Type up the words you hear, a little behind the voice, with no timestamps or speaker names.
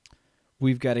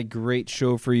We've got a great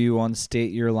show for you on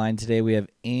State Your Line today. We have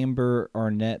Amber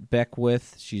Arnett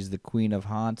Beckwith. She's the Queen of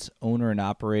Haunts, owner and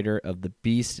operator of the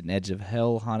Beast and Edge of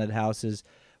Hell haunted houses.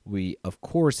 We, of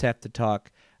course, have to talk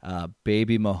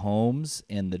Baby Mahomes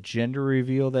and the gender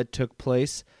reveal that took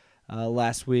place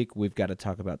last week. We've got to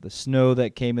talk about the snow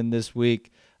that came in this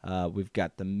week. We've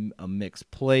got a mixed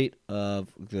plate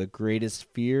of the greatest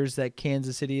fears that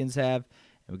Kansas Cityans have.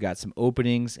 And we've got some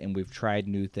openings, and we've tried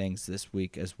new things this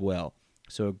week as well.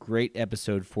 So a great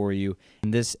episode for you.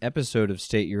 And this episode of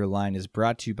State Your Line is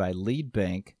brought to you by Lead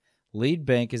Bank. Lead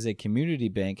Bank is a community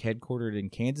bank headquartered in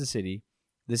Kansas City.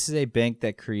 This is a bank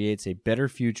that creates a better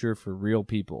future for real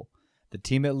people. The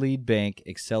team at Lead Bank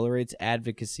accelerates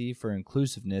advocacy for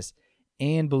inclusiveness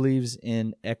and believes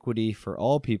in equity for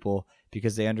all people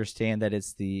because they understand that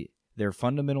it's their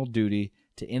fundamental duty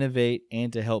to innovate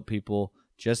and to help people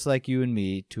just like you and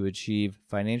me to achieve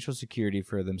financial security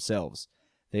for themselves.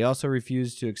 They also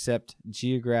refuse to accept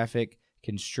geographic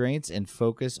constraints and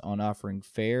focus on offering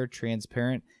fair,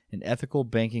 transparent, and ethical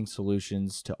banking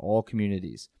solutions to all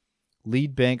communities.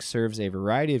 Lead Bank serves a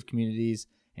variety of communities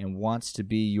and wants to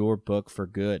be your book for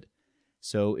good.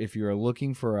 So if you're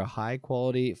looking for a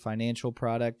high-quality financial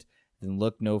product, then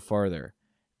look no farther.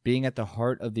 Being at the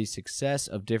heart of the success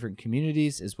of different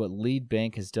communities is what Lead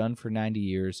Bank has done for 90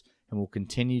 years and will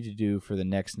continue to do for the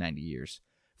next 90 years.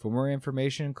 For more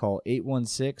information, call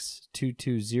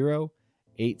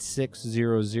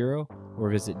 816-220-8600 or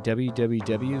visit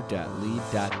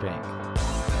www.lead.bank.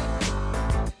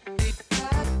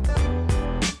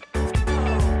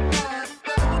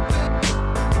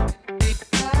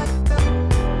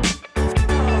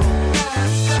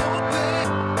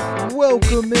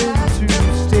 Welcome into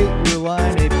State Your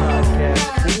Line, a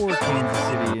podcast for Kansas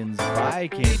Cityans by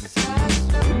Kansas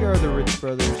Cityans. We are the Rich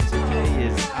Brothers. Today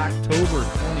is October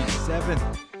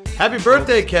 27th. Happy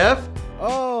birthday, Kev.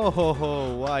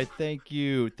 Oh, why, thank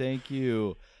you.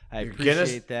 I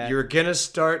appreciate that. You're going to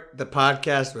start the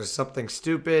podcast with something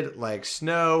stupid like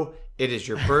snow. It is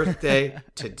your birthday.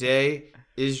 Today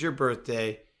is your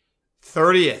birthday.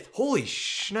 30th. Holy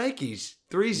shnikes.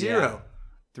 3-0. Yeah.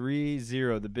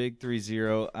 3-0, the big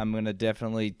 3-0. I'm going to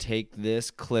definitely take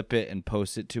this, clip it, and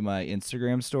post it to my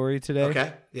Instagram story today.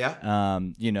 Okay, yeah.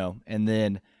 And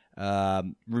then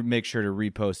make sure to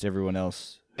repost everyone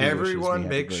else.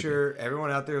 Everyone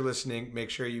out there listening, make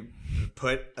sure you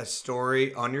put a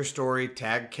story on your story,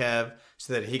 tag Kev,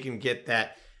 so that he can get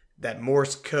that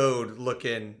Morse code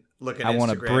looking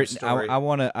Instagram story. I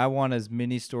want as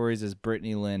many stories as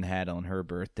Brittany Lynn had on her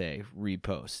birthday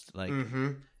repost. Like,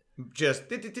 just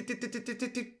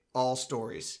all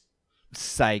stories.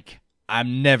 Psych.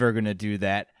 I'm never going to do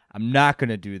that. I'm not going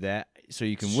to do that. So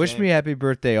you can wish me happy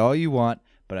birthday all you want,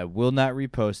 but I will not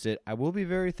repost it. I will be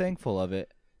very thankful of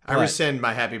it. I rescind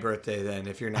my happy birthday then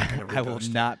if you're not going to repost it. I will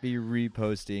not be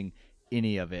reposting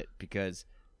any of it because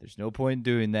there's no point in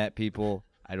doing that, people.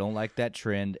 I don't like that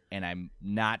trend, and I'm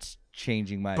not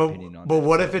changing my opinion on that. But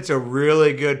what if it's a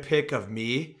really good pic of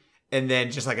me and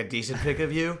then just like a decent pic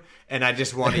of you, and I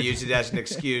just want to use it as an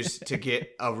excuse to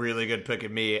get a really good pic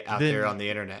of me out there on the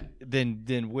internet?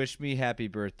 Then wish me happy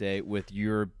birthday with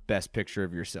your best picture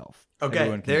of yourself.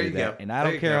 Okay, there you go. And I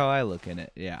don't care how I look in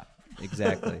it. Yeah,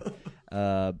 exactly.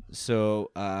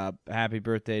 So happy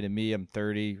birthday to me. I'm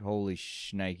 30. Holy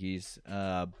shnikes.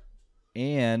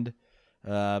 And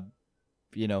a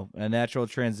natural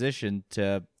transition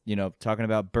to, talking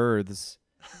about births.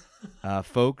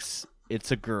 Folks,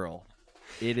 it's a girl.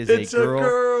 It's a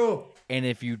girl. And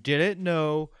if you didn't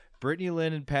know, Brittany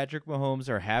Lynn and Patrick Mahomes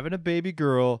are having a baby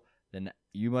girl, then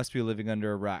you must be living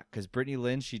under a rock. Because Brittany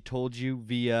Lynn, she told you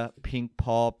via pink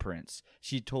paw prints.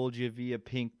 She told you via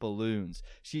pink balloons.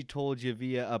 She told you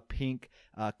via a pink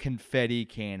confetti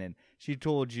cannon. She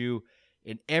told you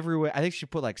in every way. I think she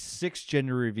put like 6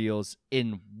 gender reveals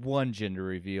in one gender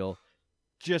reveal,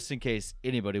 just in case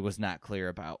anybody was not clear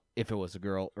about if it was a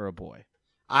girl or a boy.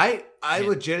 I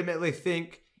legitimately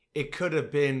think it could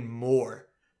have been more.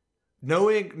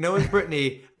 Knowing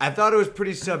Brittany, I thought it was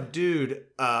pretty subdued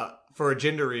for a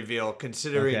gender reveal,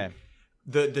 considering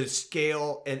the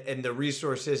scale and the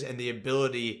resources and the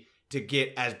ability to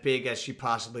get as big as she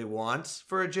possibly wants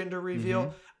for a gender reveal.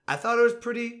 Mm-hmm. I thought it was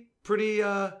pretty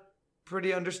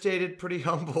understated, pretty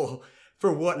humble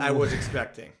for what I was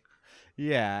expecting.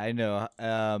 Yeah, I know.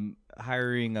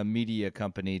 Hiring a media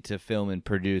company to film and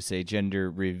produce a gender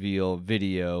reveal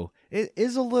video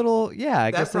is a little,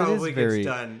 I guess that is very...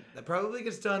 That probably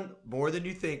gets done more than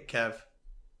you think, Kev.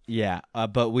 Yeah,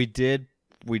 but we didn't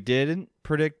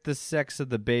predict the sex of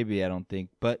the baby, I don't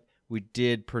think, but we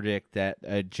did predict that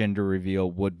a gender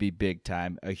reveal would be big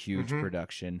time, a huge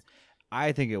production.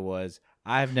 I think it was.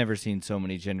 I've never seen so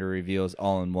many gender reveals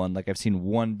all in one. Like, I've seen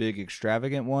one big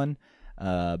extravagant one,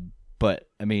 but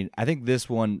I mean, I think this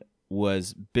one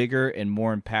was bigger and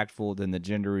more impactful than the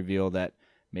gender reveal that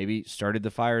maybe started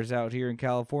the fires out here in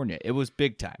California. It was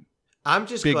big time. I'm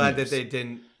just glad that they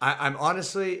didn't. I'm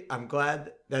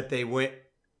glad that they went.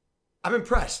 I'm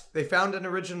impressed. They found an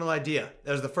original idea.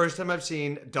 That was the first time I've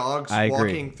seen dogs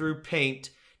walking through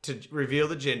paint to reveal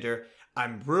the gender.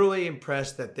 I'm really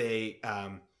impressed that they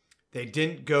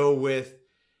didn't go with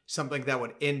something that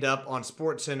would end up on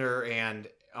SportsCenter and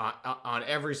on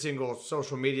every single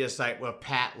social media site with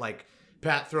Pat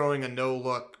throwing a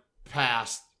no-look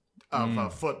pass of a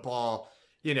football.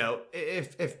 You know,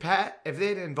 if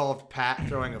they'd involved Pat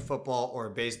throwing a football or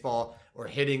a baseball or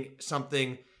hitting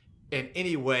something in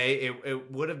any way,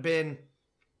 it would have been,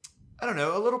 I don't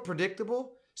know, a little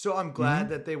predictable. So I'm glad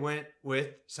that they went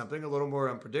with something a little more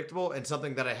unpredictable and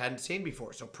something that I hadn't seen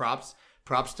before. So props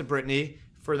to Brittany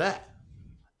for that.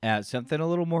 Something a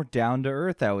little more down to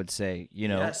earth, I would say. You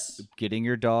know, yes. Getting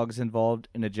your dogs involved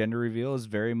in a gender reveal is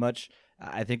very much,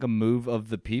 I think, a move of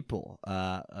the people,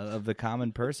 of the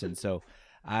common person. So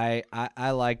I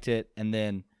liked it. And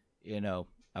then, you know,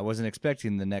 I wasn't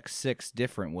expecting the next 6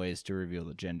 different ways to reveal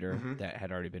the gender that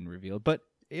had already been revealed. But,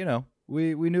 you know,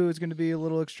 we knew it was going to be a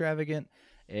little extravagant.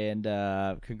 And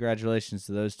congratulations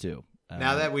to those two.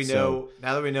 Now that we know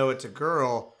it's a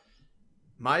girl,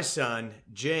 my son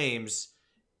James,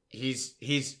 he's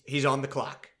on the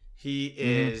clock. He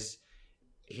is.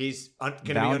 He's going to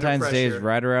be under pressure. Valentine's Day is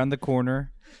right around the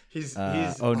corner. He's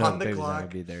on the clock. Not gonna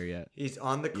be there yet. He's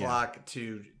on the clock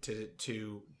to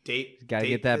date. Got to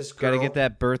get that. Got to get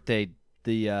that birthday.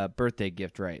 The birthday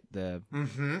gift right. The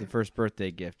first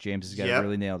birthday gift. James has got to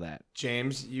really nail that.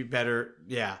 James, you better.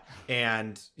 Yeah,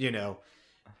 and you know,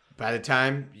 by the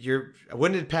time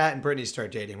when did Pat and Brittany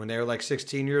start dating? When they were like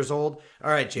 16 years old.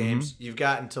 All right, James, you've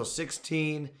got until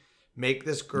 16. Make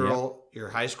this girl your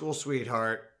high school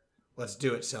sweetheart. Let's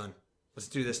do it, son. Let's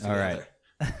do this together.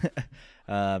 All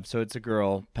right. So it's a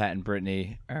girl. Pat and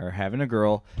Brittany are having a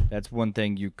girl. That's one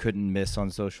thing you couldn't miss on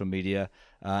social media.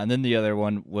 And then the other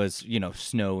one was, you know,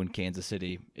 snow in Kansas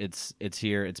City. It's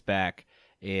here. It's back.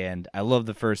 And I love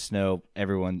the first snow.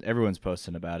 Everyone's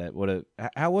posting about it.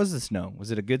 How was the snow?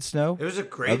 Was it a good snow? It was a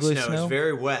great snow. It was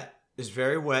very wet. It's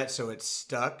very wet, so it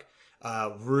stuck.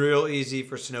 Real easy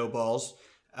for snowballs.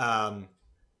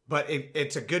 But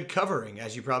it's a good covering,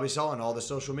 as you probably saw in all the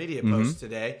social media posts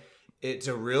today. It's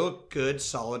a real good,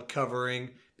 solid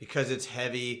covering because it's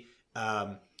heavy.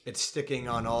 It's sticking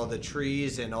on all the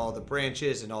trees and all the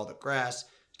branches and all the grass.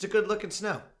 It's a good-looking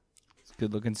snow. It's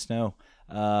good-looking snow.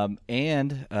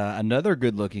 And another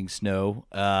good-looking snow,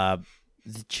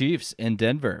 the Chiefs in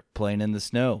Denver playing in the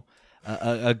snow.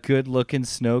 A good-looking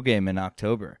snow game in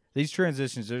October. These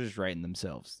transitions are just writing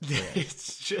themselves.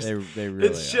 It's just they really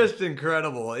it's just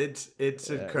incredible. It's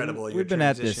incredible. We've been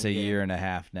at this a year and a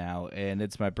half now, and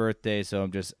it's my birthday, so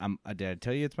did I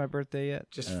tell you it's my birthday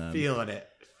yet? Just feeling it.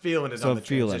 Feeling it so on the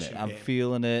transition game.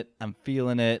 I'm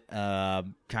feeling it.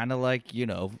 Kind of like, you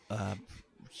know,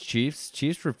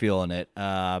 Chiefs were feeling it.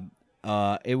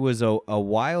 It was a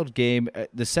wild game.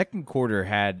 The second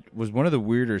quarter was one of the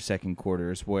weirder second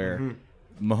quarters where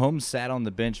Mahomes sat on the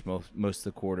bench most of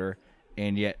the quarter,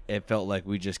 and yet it felt like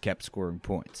we just kept scoring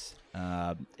points.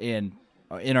 In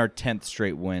our 10th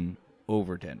straight win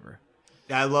over Denver.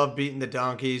 I love beating the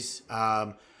Donkeys.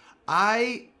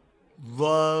 I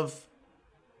love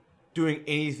doing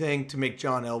anything to make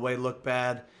John Elway look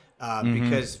bad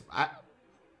because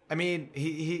I mean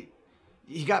he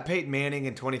got Peyton Manning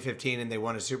in 2015 and they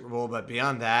won a Super Bowl, but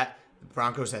beyond that, the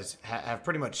Broncos have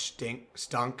pretty much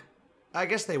stunk. I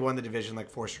guess they won the division like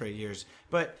 4 straight years,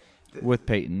 but with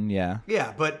Peyton, yeah,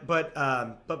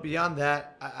 but beyond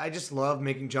that, I just love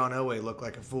making John Elway look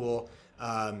like a fool.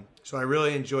 So I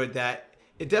really enjoyed that.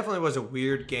 It definitely was a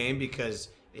weird game because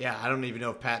I don't even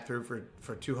know if Pat threw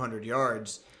for 200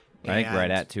 yards. I think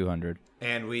right at 200,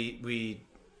 and we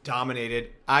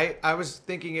dominated. I was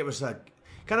thinking it was a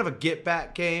kind of a get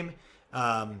back game. You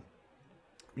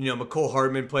know, McCole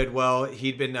Hardman played well.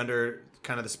 He'd been under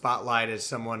kind of the spotlight as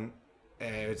someone.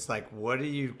 It's like, what do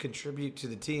you contribute to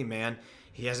the team, man?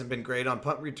 He hasn't been great on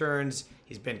punt returns.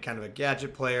 He's been kind of a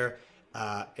gadget player.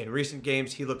 In recent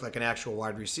games, he looked like an actual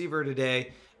wide receiver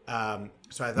today.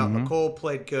 So I thought McCole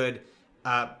played good.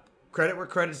 Credit where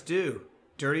credit's due.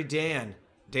 Dirty Dan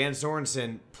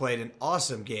Sorensen played an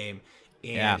awesome game.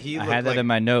 And he I had that in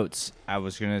my notes. I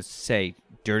was going to say,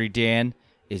 Dirty Dan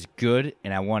is good,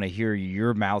 and I want to hear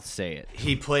your mouth say it.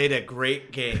 He played a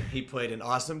great game. He played an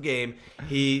awesome game.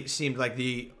 He seemed like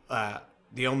the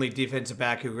only defensive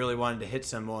back who really wanted to hit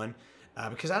someone.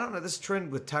 because I don't know this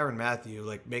trend with Tyrann Mathieu,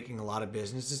 like making a lot of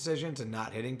business decisions and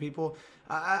not hitting people.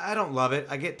 I don't love it.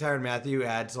 I get Tyrann Mathieu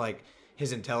adds like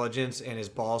his intelligence and his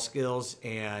ball skills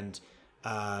and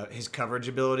his coverage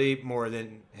ability more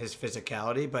than his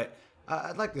physicality, but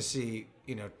I'd like to see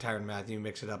Tyrann Mathieu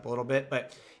mix it up a little bit.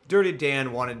 But Dirty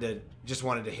Dan wanted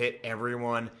to hit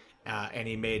everyone, and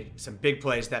he made some big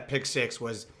plays. That pick six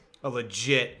was a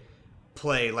legit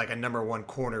play, like a number one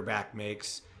cornerback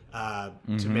makes.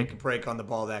 To make a break on the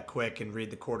ball that quick and read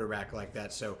the quarterback like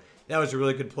that. So that was a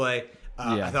really good play.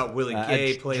 I thought Willie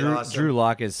Gay played awesome. Drew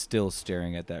Lock is still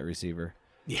staring at that receiver.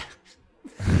 Yeah.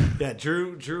 Yeah,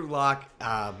 Drew Lock,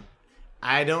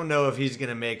 I don't know if he's going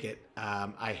to make it.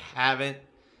 I haven't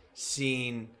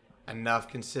seen enough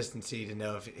consistency to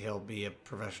know if he'll be a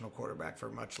professional quarterback for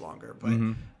much longer.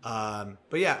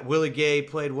 But yeah, Willie Gay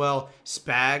played well.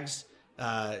 Spagnola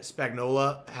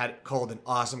had called an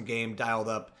awesome game, dialed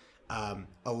up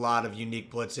a lot of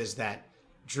unique blitzes that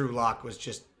Drew Lock was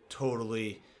just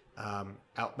totally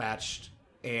outmatched.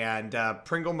 And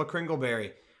Pringle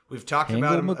McCringleberry, we've talked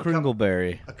about him a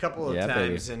couple of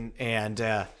times, baby.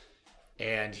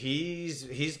 and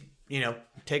he's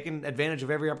taking advantage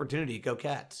of every opportunity. Go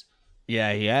Cats!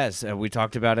 Yeah, he has. We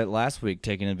talked about it last week,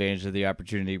 taking advantage of the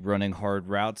opportunity, running hard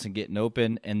routes and getting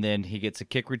open, and then he gets a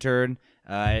kick return.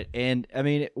 And I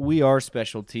mean, we are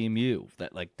special team U.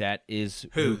 That is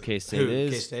who K-State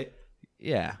is. K-State?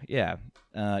 Yeah.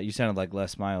 You sounded like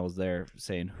Les Miles there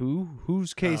saying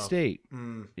who's K-State?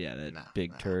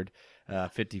 Big turd.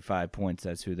 55 points,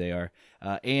 that's who they are.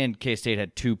 And K-State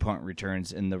had 2 punt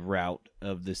returns in the route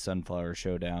of the Sunflower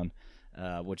Showdown,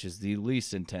 which is the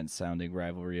least intense sounding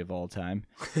rivalry of all time.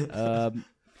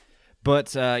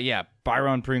 But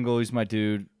Byron Pringle, he's my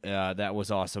dude. That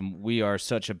was awesome. We are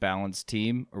such a balanced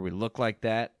team, or we look like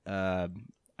that.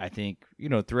 I think,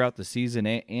 throughout the season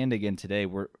and again today,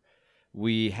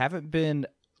 we haven't been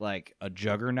like a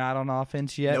juggernaut on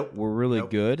offense yet. Nope. We're really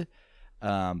good.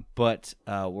 But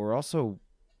we're also,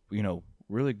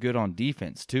 really good on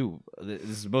defense too. This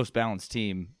is the most balanced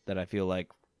team that I feel like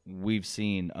we've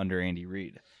seen under Andy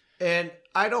Reid. And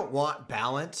I don't want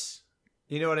balance.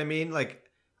 You know what I mean? Like,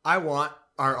 I want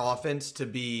our offense to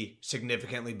be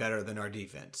significantly better than our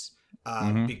defense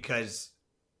because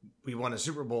we won a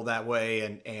Super Bowl that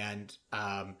way. And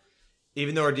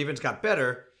even though our defense got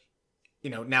better,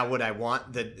 now would I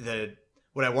want the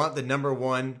number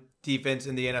one defense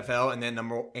in the NFL and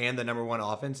the number one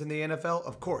offense in the NFL?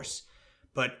 Of course.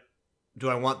 But do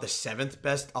I want the 7th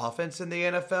best offense in the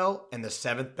NFL and the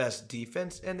 7th best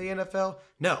defense in the NFL?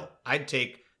 No, I'd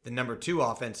take the number 2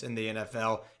 offense in the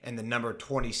NFL and the number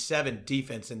 27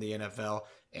 defense in the NFL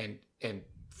and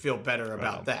feel better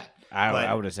about that.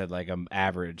 I would have said like an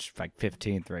average, like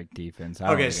 15th ranked defense. I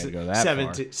don't think I'd go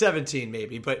that 17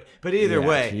 maybe, but either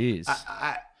way,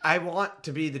 I want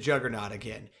to be the juggernaut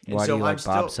again. And why do you like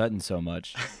Bob Sutton so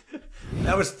much?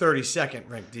 That was 32nd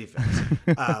ranked defense.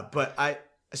 But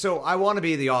I want to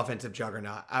be the offensive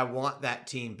juggernaut. I want that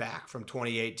team back from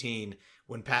 2018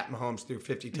 when Pat Mahomes threw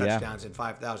 50 touchdowns and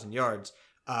 5,000 yards.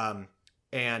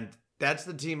 And that's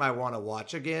the team I want to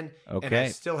watch again. Okay. And I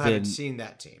still haven't seen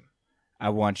that team. I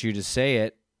want you to say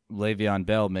it. Le'Veon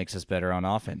Bell makes us better on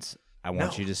offense. I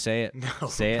want you to say it.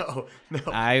 Say it.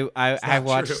 No. I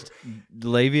watched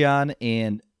Le'Veon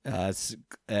and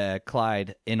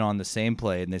Clyde in on the same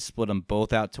play, and they split them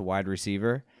both out to wide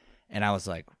receiver, and I was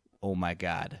like, "Oh my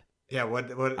god!" Yeah, what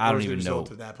I don't was even the know.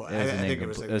 result of that play? I think it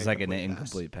was like an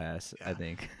incomplete pass. Yeah. I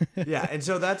think. Yeah, and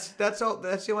so that's all.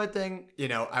 That's the only thing.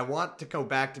 I want to go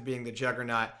back to being the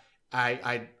juggernaut.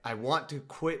 I want to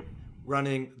quit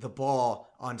running the ball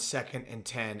on 2nd and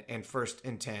 10 and 1st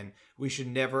and 10. We should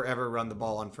never ever run the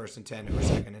ball on 1st and 10 or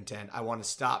 2nd and 10. I want to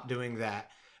stop doing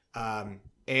that.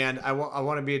 And I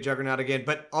want to be a juggernaut again,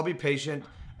 but I'll be patient.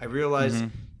 I realize,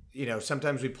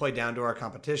 sometimes we play down to our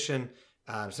competition.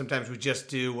 Sometimes we just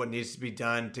do what needs to be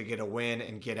done to get a win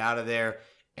and get out of there.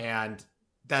 And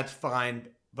that's fine.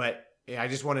 But I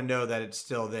just want to know that it's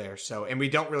still there. So, and we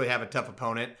don't really have a tough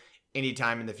opponent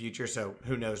anytime in the future. So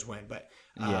who knows when, but,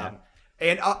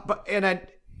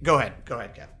 go ahead,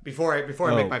 Kev. Before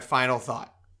I make my final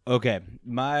thought. Okay,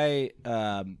 my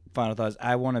final thought is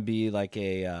I want to be like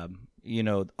a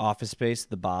Office Space,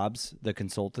 the Bobs, the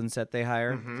consultants that they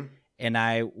hire, and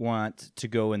I want to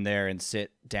go in there and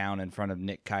sit down in front of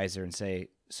Nick Keizer and say,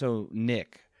 "So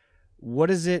Nick,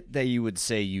 what is it that you would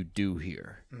say you do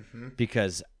here?"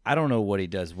 Because I don't know what he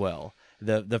does well.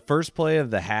 The first play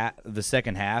of the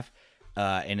second half.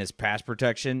 In his pass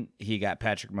protection, he got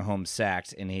Patrick Mahomes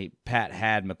sacked, and Pat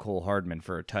had McCole Hardman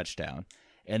for a touchdown.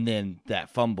 And then that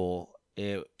fumble,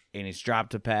 and he's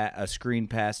dropped a screen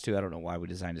pass to. I don't know why we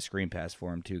designed a screen pass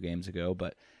for him 2 games ago,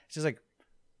 but it's just like,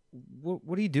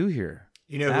 what do you do here?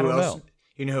 You know who else?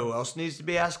 You know who else needs to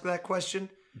be asked that question?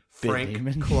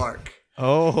 Frank Clark.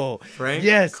 Oh,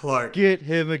 Frank Clark. Get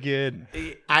him again.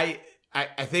 I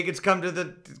think it's come to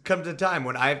the time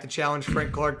when I have to challenge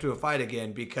Frank Clark to a fight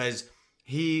again, because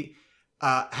he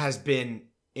has been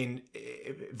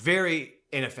very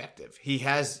ineffective. He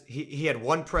had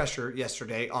one pressure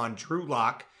yesterday on Drew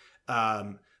Lock,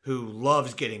 who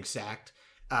loves getting sacked.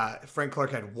 Frank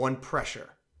Clark had one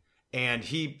pressure, and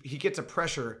he gets a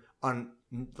pressure on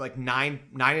like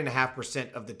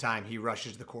 9.5% of the time he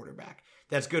rushes the quarterback.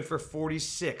 That's good for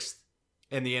 46th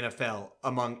in the NFL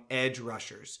among edge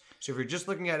rushers. So if you're just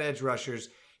looking at edge rushers,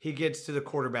 he gets to the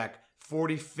quarterback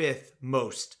 45th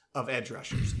most of edge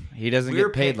rushers. He doesn't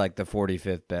get paid like the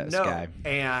 45th best guy.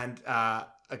 And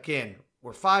again,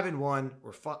 we're 5-1.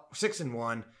 We're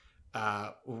 6-1.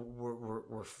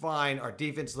 We're fine. Our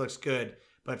defense looks good.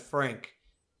 But Frank,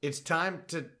 it's time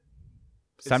to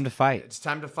fight. It's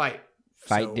time to fight.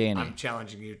 Fight Danny. I'm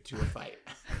challenging you to a fight.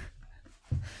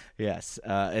 Yes,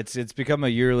 it's become a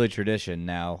yearly tradition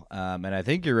now, and I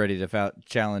think you're ready to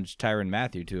challenge Tyrann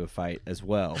Mathieu to a fight as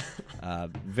well.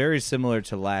 Very similar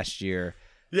to last year.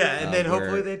 Yeah, and then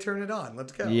hopefully they turn it on.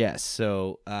 Let's go. Yes,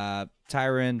 so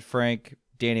Tyrann, Frank,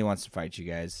 Danny wants to fight you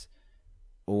guys,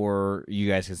 or you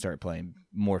guys can start playing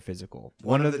more physical.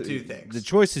 One of the two things. The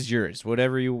choice is yours,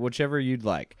 whichever you'd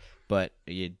like. But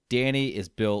Danny is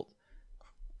built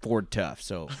Ford tough,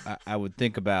 so I would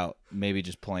think about maybe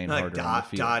just playing harder on the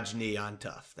field. Dodge knee on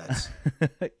tough. That's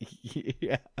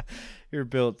yeah. You're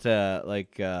built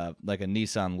like a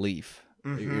Nissan Leaf.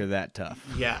 Mm-hmm. You're that tough.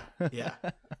 Yeah.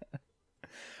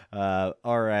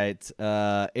 All right.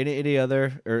 Any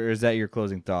other, or is that your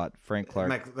closing thought, Frank Clark?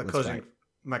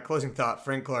 My closing thought: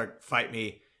 Frank Clark, fight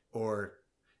me or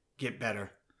get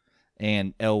better.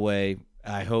 And Elway,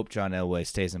 I hope John Elway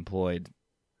stays employed.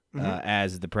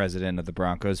 As the president of the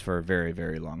Broncos for a very,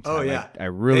 very long time. Oh, yeah. I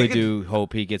really do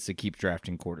hope he gets to keep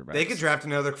drafting quarterbacks. They could draft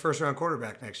another first-round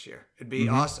quarterback next year. It'd be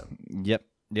awesome.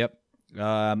 Yep.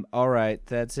 All right,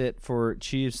 that's it for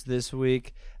Chiefs this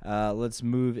week. Let's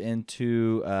move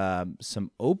into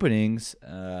some openings.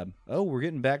 We're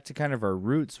getting back to kind of our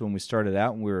roots when we started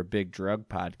out and we were a big drug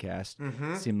podcast.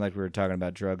 Mm-hmm. Seemed like we were talking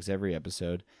about drugs every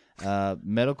episode.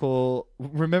 Medical,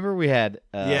 remember we had...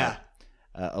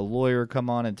 a lawyer come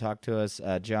on and talk to us,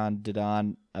 John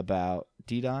Didon, about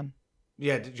Didon?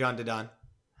 Yeah, John Didon.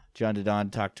 John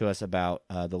Didon talked to us about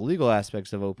the legal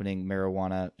aspects of opening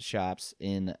marijuana shops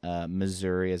in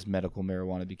Missouri as medical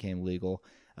marijuana became legal.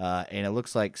 And it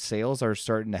looks like sales are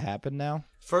starting to happen now.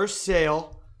 First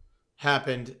sale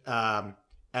happened at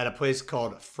a place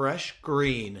called Fresh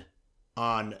Green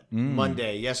on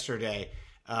Monday, yesterday.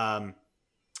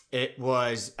 It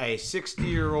was a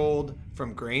 60-year-old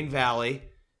from Grain Valley,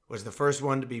 was the first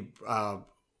one to be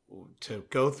to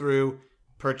go through,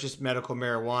 purchase medical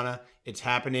marijuana. It's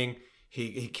happening.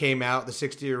 He came out, the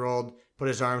 60-year-old, put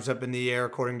his arms up in the air,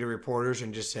 according to reporters,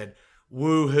 and just said,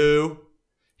 "Woohoo!"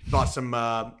 He bought some.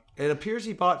 It appears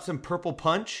he bought some Purple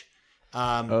Punch.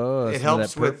 It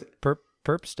helps with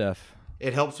perp stuff.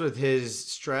 It helps with his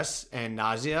stress and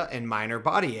nausea and minor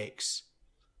body aches.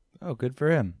 Oh, good for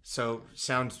him. So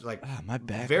sounds like my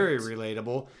back very hurts.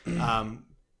 Relatable.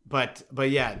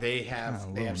 But yeah, they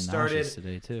have started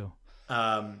today too.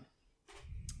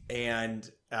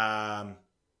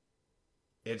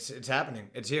 It's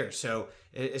happening. It's here. So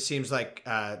it seems like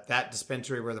that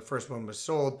dispensary where the first one was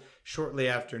sold, shortly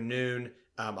after noon,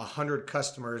 100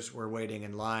 customers were waiting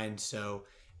in line. So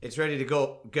it's ready to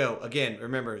go. Again,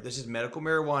 remember, this is medical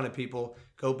marijuana, people.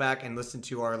 Go back and listen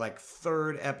to our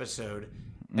third episode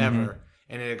ever,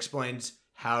 and it explains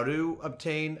how to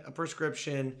obtain a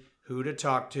prescription, who to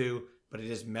talk to, but it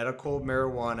is medical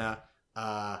marijuana,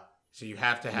 so you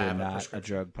have to have a prescription. A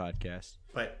drug podcast.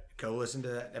 But go listen to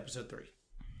that episode 3.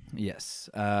 Yes.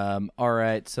 All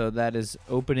right, so that is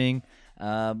opening.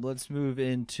 Let's move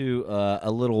into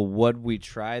a little what we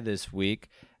try this week.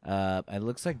 It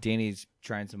looks like Danny's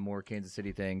trying some more Kansas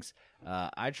City things.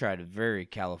 I tried a very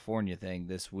California thing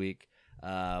this week.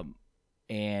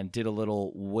 And did a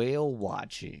little whale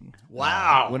watching.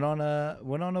 Wow! Went on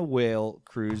a whale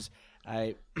cruise.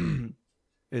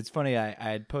 It's funny. I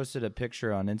had posted a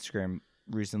picture on Instagram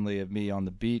recently of me on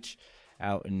the beach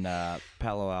out in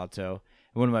Palo Alto.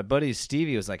 And one of my buddies,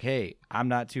 Stevie, was like, "Hey, I'm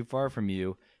not too far from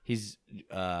you." He's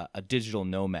a digital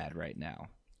nomad right now.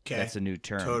 Okay, that's a new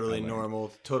term. Totally normal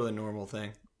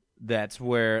thing. That's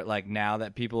where now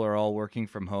that people are all working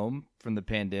from home from the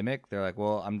pandemic, they're like,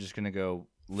 "Well, I'm just gonna go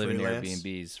live in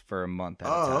Airbnbs for a month at a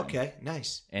time. Oh, okay,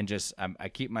 nice. And just I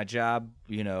keep my job,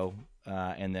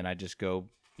 and then I just go,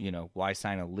 why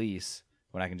sign a lease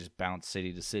when I can just bounce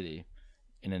city to city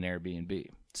in an Airbnb?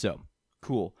 So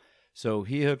cool. So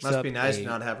he hooks up. Must be nice to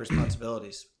not have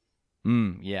responsibilities.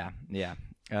 Yeah.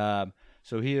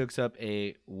 So he hooks up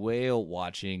a whale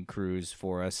watching cruise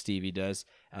for us. Stevie does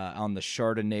on the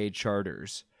Chardonnay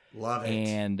charters. Love it.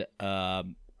 And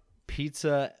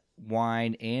pizza,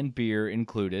 wine, and beer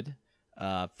included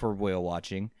for whale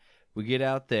watching. We get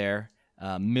out there.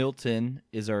 Milton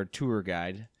is our tour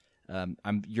guide.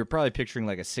 You're probably picturing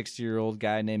like a 60-year-old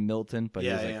guy named Milton, but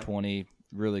he's like 20,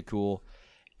 really cool.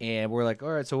 And we're like,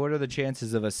 all right, so what are the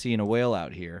chances of us seeing a whale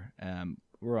out here?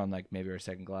 We're on like maybe our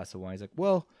second glass of wine. He's like,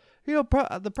 well,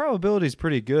 the probability is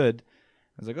pretty good.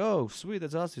 I was like, oh, sweet,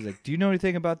 that's awesome. He's like, do you know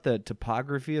anything about the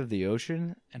topography of the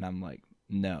ocean? And I'm like,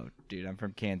 no, dude, I'm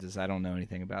from Kansas. I don't know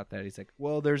anything about that. He's like,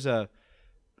 well, there's a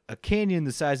canyon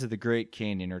the size of the Great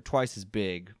Canyon, or twice as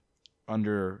big,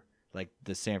 under like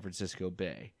the San Francisco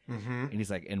Bay. Mm-hmm. And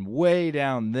he's like, and way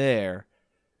down there,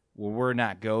 where we're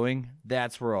not going,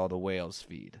 that's where all the whales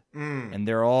feed. And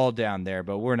they're all down there,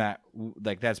 but we're not,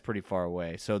 like, that's pretty far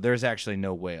away. So there's actually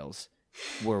no whales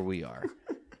where we are.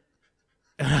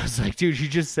 And I was like, dude, you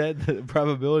just said that the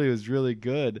probability was really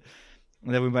good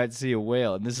that we might see a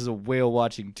whale. And this is a whale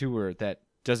watching tour that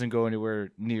doesn't go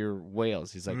anywhere near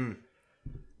whales. He's like,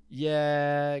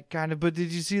 yeah, kind of. But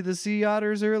did you see the sea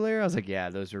otters earlier? I was like, yeah,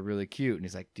 those are really cute. And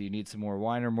he's like, do you need some more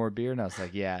wine or more beer? And I was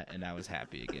like, yeah. And I was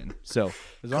happy again. So it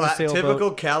was on a sailboat.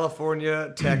 Typical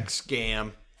California tech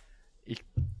scam.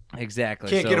 Exactly.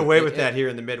 Can't get away with that here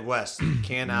in the Midwest.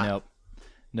 Cannot.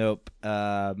 Nope.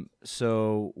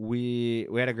 So we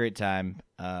had a great time.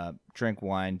 Drank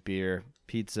wine, beer,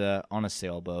 pizza on a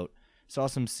sailboat. Saw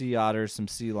some sea otters, some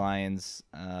sea lions,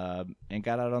 and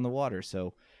got out on the water.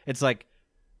 So it's like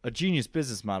a genius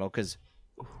business model, because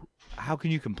how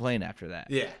can you complain after that?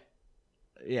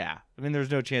 Yeah. I mean, there's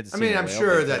no chance. I'm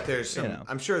sure that there's some.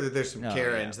 I'm sure that there's some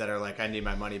Karens that are like, I need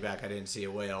my money back. I didn't see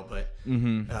a whale, but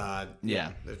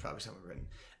there's probably something written.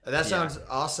 That sounds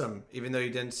awesome. Even though you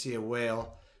didn't see a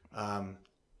whale,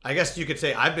 I guess you could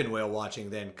say I've been whale watching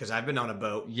then, because I've been on a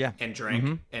boat and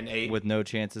drank and ate with no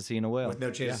chance of seeing a whale.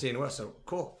 So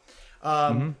cool.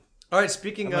 All right,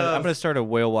 speaking of... I'm going to start a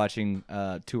whale watching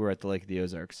tour at the Lake of the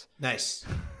Ozarks. Nice.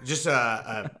 Just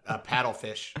a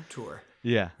paddlefish tour.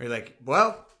 Yeah. You're like,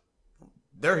 well,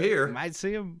 they're here. Might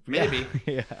see them. Maybe.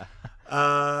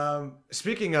 Yeah.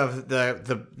 Speaking of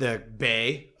the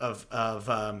Bay of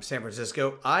San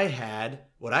Francisco, I had,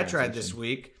 what I tried this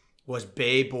week was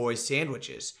Bay Boy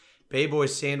sandwiches. Bay Boy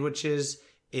sandwiches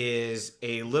is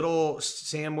a little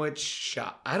sandwich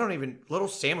shop. Little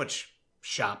sandwich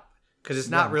shop. Because it's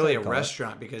not really a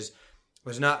restaurant, because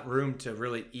there's not room to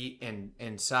really eat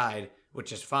inside,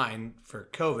 which is fine for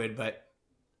COVID. But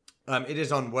it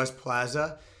is on West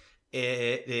Plaza.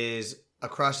 It is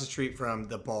across the street from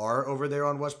the bar over there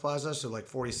on West Plaza, so like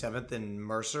 47th and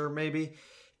Mercer maybe.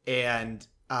 And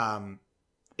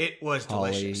it was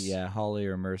delicious. Holly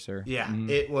or Mercer. Yeah,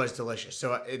 It was delicious.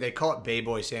 So they call it Bay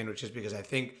Boy sandwiches because I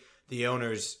think the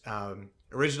owners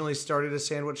originally started a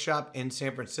sandwich shop in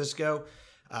San Francisco.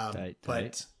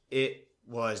 But it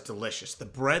was delicious. The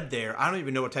bread there, I don't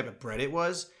even know what type of bread it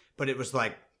was, but it was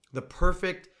like the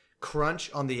perfect crunch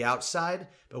on the outside.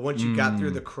 But once you got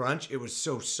through the crunch, it was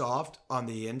so soft on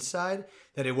the inside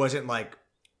that it wasn't like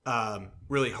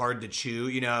really hard to chew.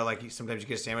 You know, like sometimes you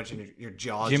get a sandwich and your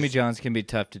jaw. Jimmy John's can be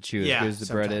tough to chew. As good as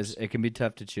the bread is, it can be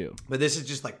tough to chew. But this is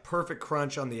just like perfect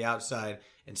crunch on the outside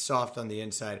and soft on the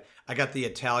inside. I got the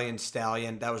Italian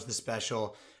Stallion. That was the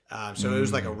special. So it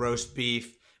was like a roast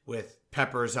beef with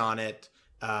peppers on it,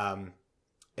 and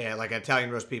like an Italian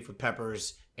roast beef with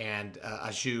peppers and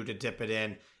a jus to dip it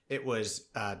in. It was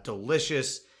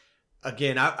delicious.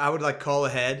 Again, I would like call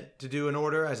ahead to do an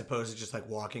order as opposed to just like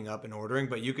walking up and ordering,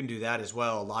 but you can do that as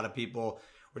well. A lot of people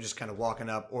were just kind of walking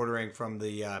up, ordering from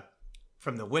the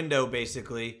window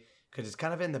basically, because it's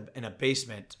kind of in a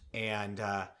basement, and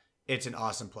it's an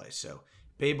awesome place. So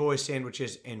Bay Boy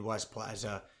sandwiches in West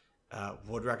Plaza,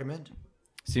 would recommend.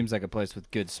 Seems like a place with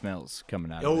good smells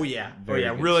coming out. Oh yeah,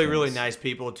 really nice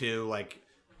people too. Like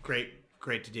great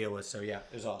to deal with. So yeah,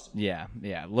 it was awesome. Yeah.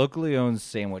 Locally owned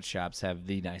sandwich shops have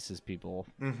the nicest people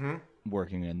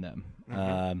working in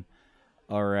them.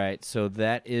 All right, so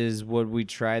that is what we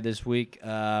tried this week.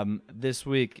 This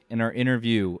week in our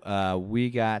interview,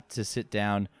 we got to sit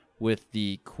down with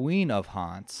the Queen of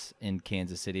Haunts in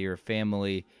Kansas City. Her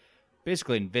family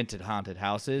basically invented haunted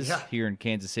houses here in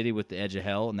Kansas City with the Edge of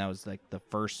Hell, and that was like the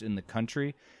first in the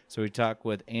country. So we talked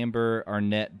with Amber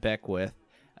Arnett Beckwith.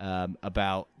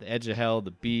 about the Edge of Hell,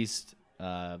 the Beast,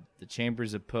 the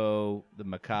Chambers of Poe, the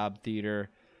Macabre Theater,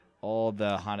 all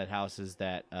the haunted houses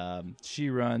that she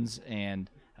runs, and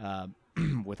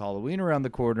with Halloween around the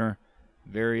corner,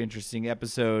 very interesting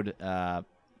episode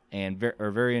and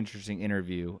very interesting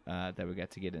interview that we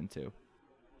got to get into.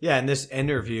 Yeah, and this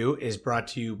interview is brought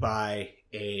to you by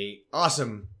a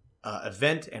awesome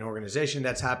event and organization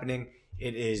that's happening.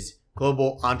 It is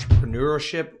Global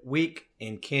Entrepreneurship Week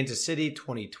in Kansas City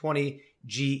 2020,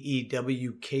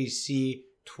 GEWKC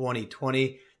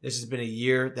 2020. This has been a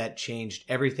year that changed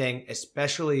everything,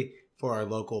 especially for our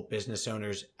local business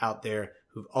owners out there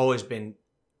who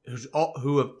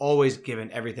have always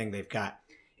given everything they've got.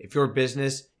 If your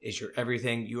business is your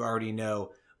everything, you already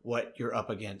know what you're up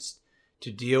against.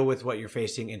 To deal with what you're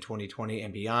facing in 2020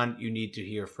 and beyond, you need to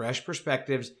hear fresh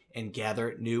perspectives and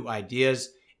gather new ideas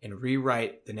and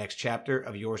rewrite the next chapter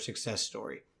of your success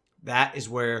story. That is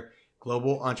where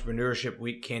Global Entrepreneurship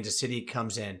Week Kansas City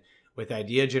comes in, with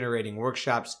idea-generating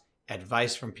workshops,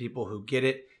 advice from people who get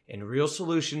it, and real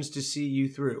solutions to see you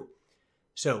through.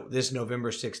 So this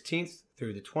November 16th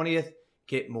through the 20th,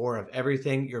 get more of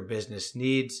everything your business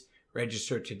needs.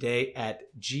 Register today at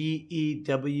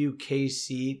gewkc.org.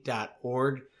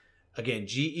 Again,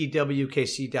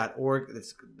 gewkc.org.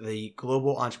 That's the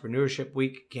Global Entrepreneurship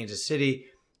Week, Kansas City,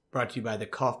 brought to you by the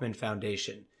Kauffman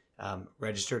Foundation.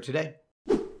 Register today.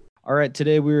 All right,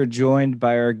 today we are joined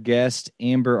by our guest,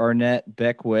 Amber Arnett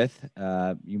Beckwith.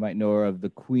 You might know her of the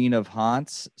Queen of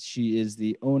Haunts. She is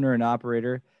the owner and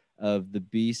operator of the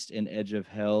Beast and Edge of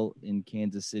Hell in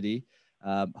Kansas City.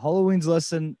 Halloween's less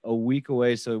than a week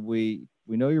away, so we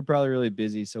know you're probably really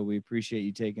busy, so we appreciate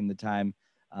you taking the time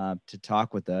to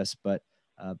talk with us. But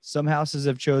some houses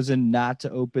have chosen not to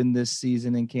open this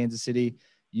season in Kansas City.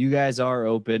 You guys are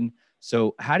open.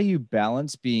 So how do you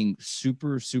balance being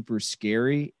super, super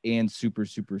scary and super,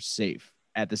 super safe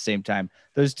at the same time?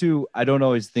 Those two, I don't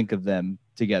always think of them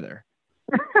together.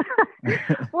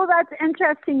 Well, that's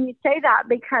interesting you say that,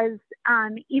 because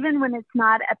even when it's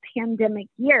not a pandemic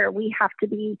year, we have to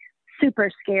be super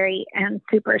scary and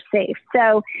super safe.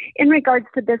 So in regards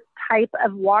to this type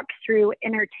of walkthrough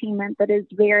entertainment that is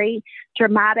very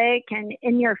dramatic and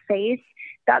in your face,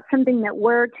 that's something that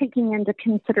we're taking into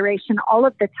consideration all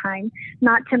of the time,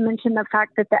 not to mention the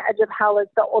fact that the Edge of Hell is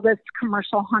the oldest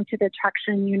commercial haunted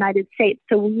attraction in the United States.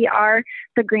 So we are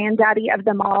the granddaddy of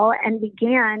them all and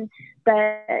began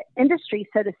the industry,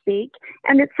 so to speak.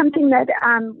 And it's something that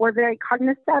we're very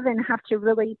cognizant of and have to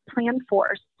really plan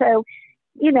for. So,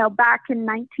 you know, back in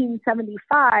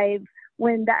 1975,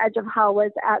 when the Edge of Hell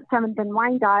was at 7th and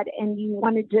Wyandotte and you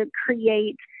wanted to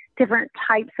create different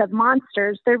types of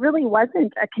monsters, there really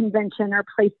wasn't a convention or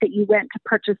place that you went to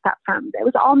purchase that from. It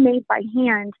was all made by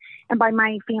hand and by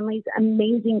my family's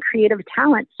amazing creative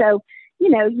talent. So, you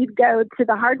know, you'd go to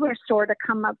the hardware store to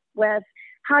come up with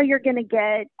how you're going to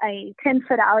get a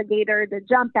 10-foot alligator to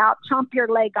jump out, chomp your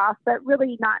leg off, but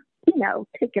really not, you know,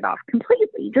 take it off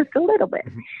completely, just a little bit.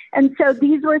 And so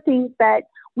these were things that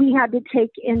we had to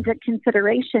take into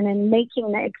consideration in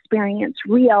making the experience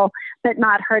real, but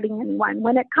not hurting anyone.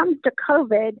 When it comes to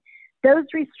COVID, those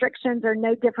restrictions are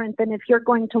no different than if you're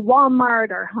going to Walmart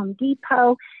or Home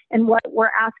Depot, and what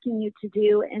we're asking you to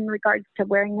do in regards to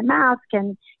wearing a mask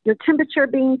and your temperature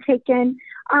being taken.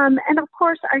 And of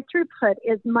course, our throughput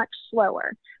is much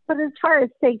slower. But as far as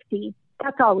safety,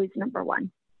 that's always number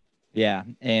one. Yeah.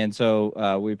 And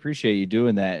so we appreciate you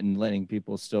doing that and letting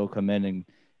people still come in and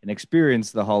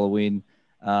experience the Halloween.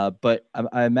 But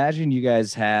I imagine you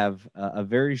guys have a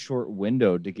very short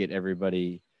window to get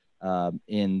everybody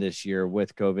in this year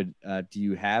with COVID. Do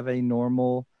you have a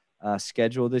normal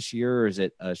schedule this year, or is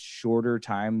it a shorter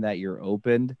time that you're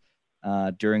opened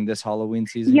during this Halloween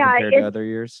season compared to other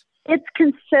years? It's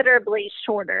considerably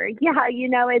shorter. Yeah, you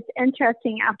know, it's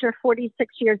interesting. After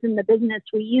 46 years in the business,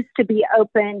 we used to be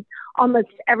open almost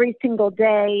every single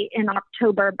day in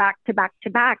October, back to back to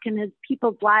back. And as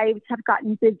people's lives have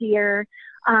gotten busier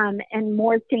and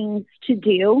more things to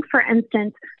do, for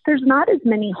instance, there's not as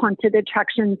many haunted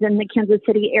attractions in the Kansas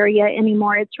City area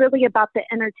anymore. It's really about the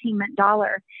entertainment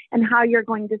dollar and how you're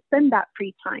going to spend that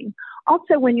free time.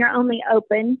 Also, when you're only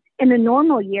open in a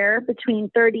normal year between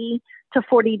 30 to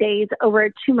 40 days over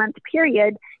a 2-month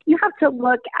period, you have to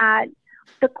look at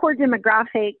the core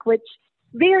demographic, which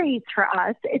varies for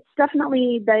us. It's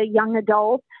definitely the young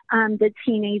adult, the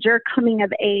teenager coming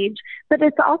of age, but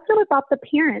it's also about the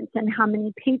parents and how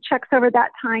many paychecks over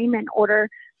that time in order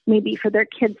maybe for their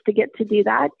kids to get to do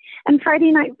that. And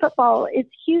Friday night football is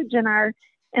huge in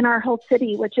our whole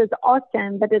city, which is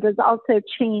awesome, but it has also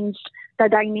changed the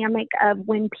dynamic of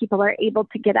when people are able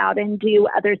to get out and do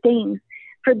other things.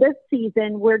 for this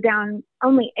season, we're down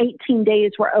only 18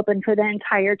 days. We're open for the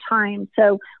entire time.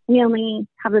 So we only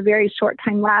have a very short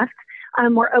time left.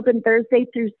 We're open Thursday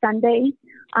through Sunday,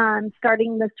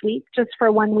 starting this week, just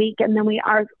for 1 week. And then we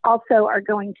are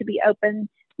going to be open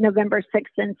November 6th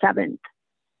and 7th.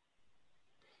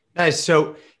 Nice.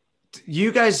 So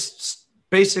you guys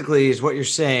basically, is what you're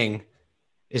saying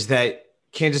is that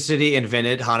Kansas City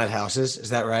invented haunted houses. Is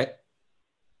that right?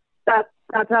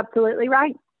 That's absolutely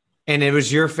right. And it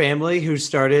was your family who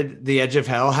started the Edge of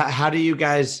Hell. How do you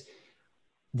guys,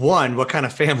 one, what kind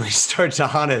of family starts a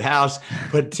haunted house?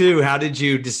 But two, how did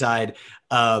you decide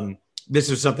this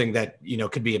was something that,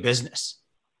 could be a business?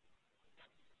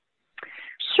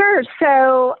 Sure.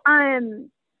 So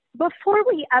before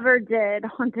we ever did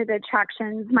haunted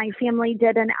attractions, my family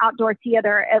did an outdoor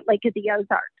theater at Lake of the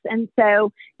Ozarks. And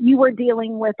so you were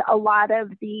dealing with a lot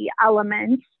of the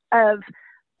elements of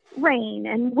rain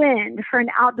and wind for an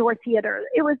outdoor theater.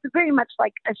 It was very much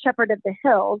like a Shepherd of the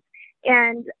Hills.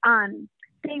 And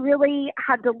they really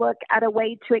had to look at a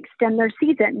way to extend their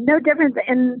season. No difference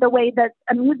in the way that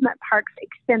amusement parks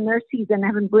extend their season,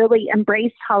 have really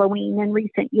embraced Halloween in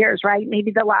recent years, right?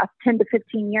 Maybe the last 10 to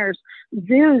 15 years.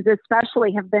 Zoos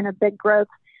especially have been a big growth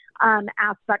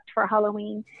aspect for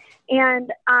Halloween.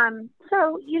 And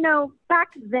so, back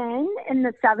then in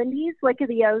the 70s, Lake of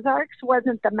the Ozarks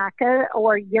wasn't the Mecca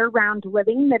or year-round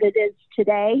living that it is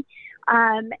today.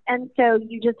 And so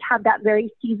you just had that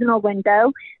very seasonal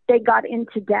window. They got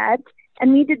into debt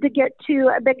and needed to get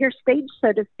to a bigger stage,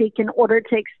 so to speak, in order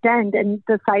to extend, and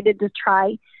decided to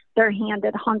try their hand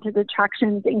at haunted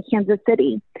attractions in Kansas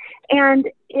City. And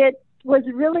it was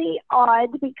really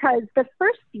odd because the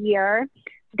first year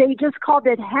they just called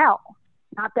it Hell,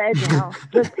 not the Edge of Hell,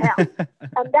 just Hell.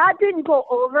 And that didn't go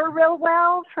over real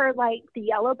well for like the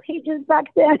Yellow Pages back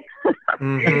then.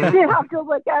 Mm-hmm. You have to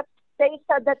look up. They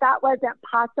said that wasn't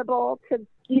possible to,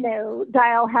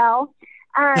 dial hell.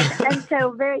 And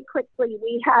so very quickly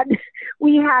we had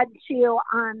to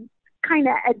kind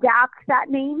of adapt that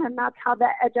name. And that's how the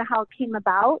Edge of Hell came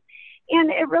about. And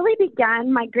it really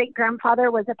began, my great-grandfather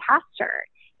was a pastor.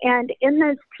 And in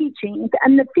those teachings,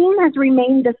 and the theme has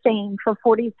remained the same for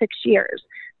 46 years.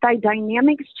 The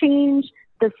dynamics change,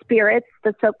 the spirits,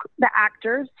 the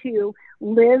actors who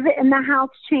live in the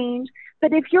house change.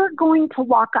 But if you're going to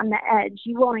walk on the edge,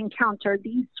 you will encounter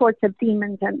these sorts of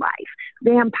demons in life,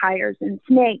 vampires and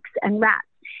snakes and rats.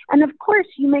 And of course,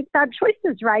 you make bad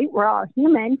choices, right? We're all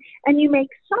human. And you make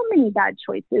so many bad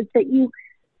choices that you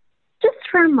just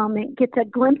for a moment get a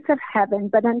glimpse of heaven.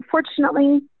 But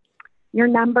unfortunately, your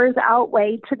numbers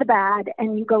outweigh to the bad,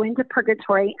 and you go into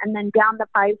purgatory and then down the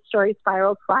 5-story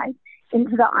spiral slide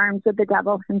into the arms of the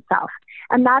devil himself.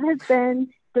 And that has been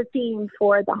the theme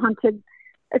for the haunted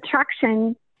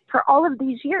attraction for all of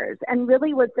these years, and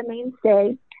really was the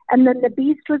mainstay. And then the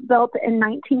Beast was built in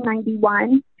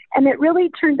 1991, and it really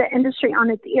turned the industry on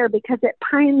its ear because it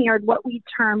pioneered what we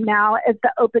term now as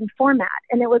the open format.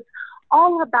 And it was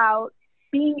all about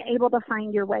being able to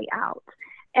find your way out.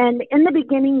 And in the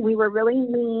beginning, we were really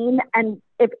mean. And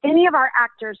if any of our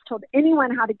actors told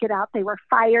anyone how to get out, they were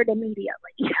fired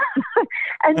immediately.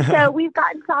 And so we've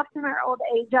gotten soft in our old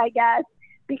age, I guess,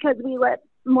 because we let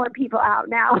more people out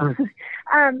now.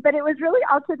 But it was really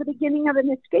also the beginning of an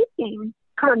escape game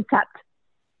concept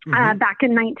back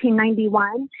in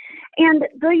 1991. And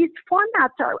these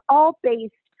formats are all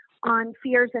based on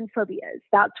fears and phobias.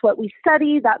 That's what we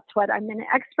study. That's what I'm an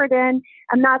expert in.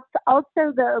 And that's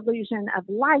also the illusion of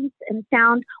light and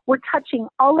sound. We're touching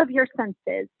all of your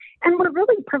senses, and we're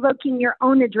really provoking your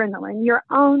own adrenaline, your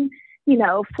own,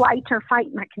 flight or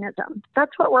fight mechanism.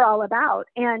 That's what we're all about.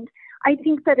 And I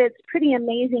think that it's pretty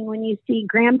amazing when you see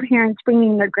grandparents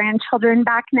bringing their grandchildren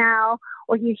back now,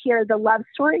 or you hear the love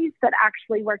stories that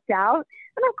actually worked out.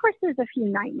 And of course, there's a few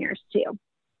nightmares too.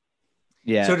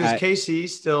 Yeah. So does KC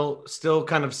still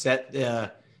kind of set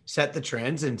the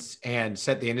trends and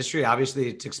set the industry? Obviously,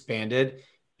 it's expanded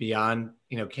beyond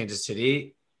Kansas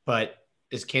City, but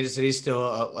is Kansas City still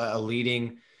a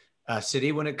leading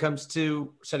city when it comes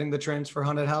to setting the trends for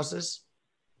haunted houses?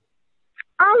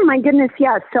 Oh my goodness,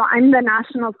 yes. So I'm the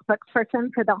national spokesperson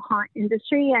for the haunt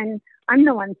industry, and I'm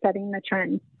the one setting the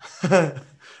trend.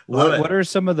 What are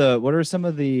some of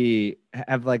the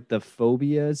have like the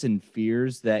phobias and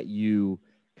fears that you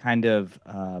kind of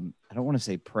I don't want to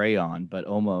say prey on, but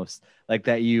almost like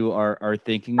that you are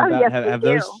thinking about?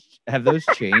 Yes, have those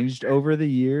changed over the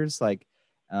years? Like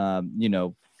from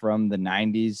the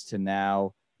 90s to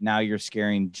now. Now you're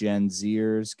scaring Gen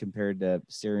Zers compared to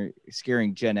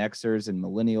scaring Gen Xers and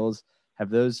millennials. Have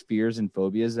those fears and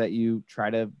phobias that you try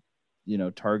to,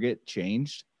 target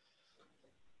changed?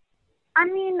 I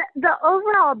mean, the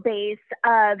overall base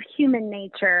of human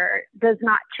nature does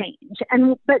not change.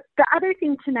 But the other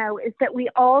thing to know is that we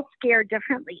all scare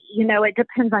differently. You know, it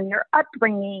depends on your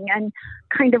upbringing and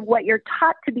kind of what you're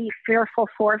taught to be fearful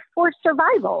for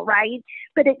survival, right?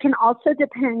 But it can also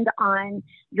depend on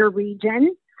your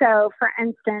region. So, for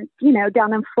instance, you know,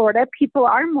 down in Florida, people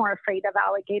are more afraid of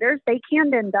alligators. They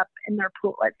can end up in their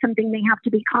pool. It's something they have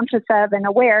to be conscious of and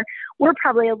aware. We're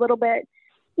probably a little bit,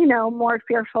 you know, more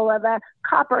fearful of a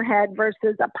copperhead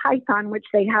versus a python, which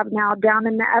they have now down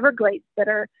in the Everglades that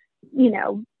are, you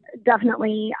know,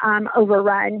 definitely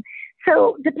overrun.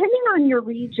 So depending on your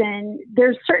region,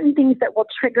 there's certain things that will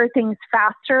trigger things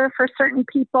faster for certain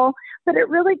people, but it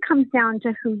really comes down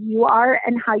to who you are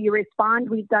and how you respond.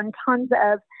 We've done tons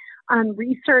of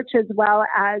research as well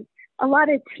as a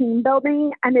lot of team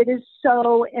building, and it is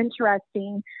so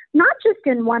interesting, not just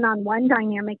in one-on-one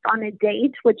dynamic on a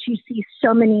date, which you see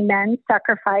so many men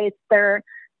sacrifice their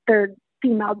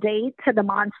female date to the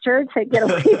monster to get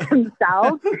away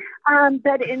themselves,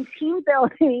 but in team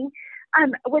building,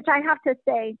 which I have to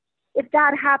say, if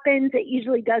that happens, it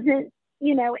usually doesn't,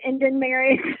 you know, end in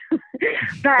marriage.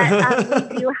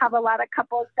 But we do have a lot of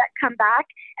couples that come back,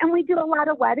 and we do a lot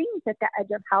of weddings at the Edge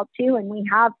of Hell too, and we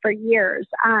have for years.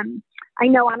 I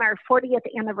know on our 40th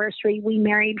anniversary, we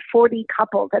married 40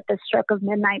 couples at the stroke of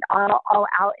midnight, all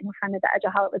out in front of the Edge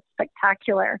of Hell. It was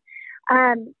spectacular.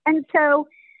 And so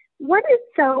what is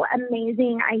so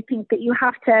amazing, I think, that you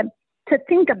have to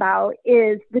think about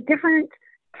is the different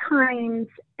times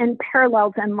and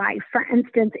parallels in life. For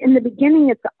instance, in the beginning,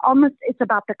 it's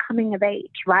about the coming of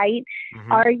age, right?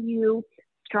 Mm-hmm. Are you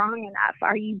strong enough?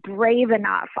 Are you brave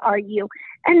enough?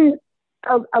 And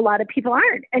a lot of people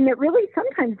aren't. And it really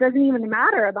sometimes doesn't even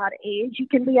matter about age. You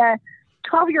can be a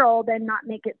 12-year-old and not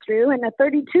make it through, and a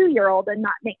 32-year-old and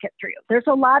not make it through. There's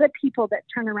a lot of people that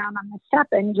turn around on the step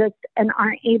and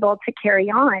aren't able to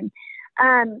carry on.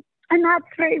 And that's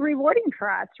very rewarding for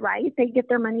us, right? They get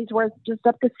their money's worth just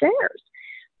up the stairs.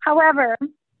 However,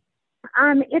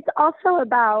 it's also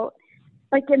about,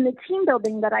 like in the team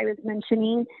building that I was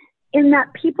mentioning, in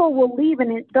that people will leave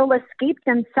and they'll escape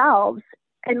themselves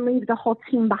and leave the whole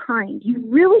team behind. You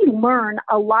really learn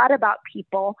a lot about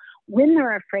people when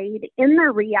they're afraid, in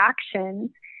their reactions,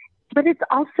 but it's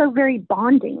also very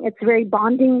bonding. It's very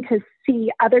bonding to see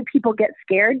other people get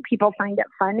scared. People find it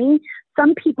funny.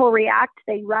 Some people react,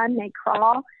 they run, they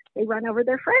crawl, they run over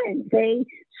their friends, they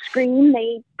scream,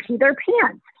 they pee their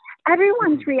pants.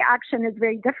 Everyone's reaction is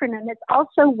very different, and it's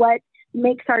also what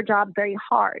makes our job very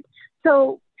hard.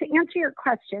 So to answer your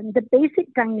question, the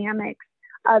basic dynamics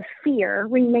of fear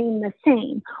remain the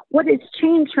same. What has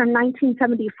changed from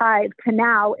 1975 to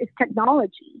now is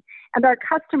technology. And our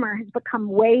customer has become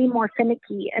way more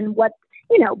finicky. And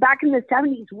back in the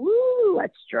 70s, a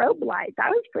strobe light, that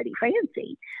was pretty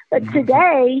fancy. But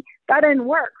today, that didn't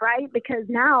work, right? Because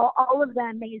now all of the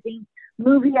amazing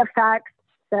movie effects,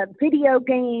 the video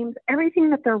games, everything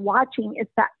that they're watching is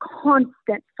that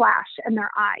constant flash in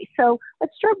their eye. So a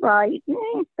strobe light,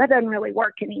 that doesn't really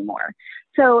work anymore.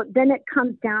 So then it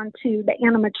comes down to the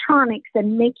animatronics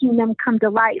and making them come to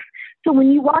life. So when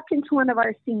you walk into one of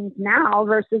our scenes now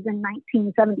versus in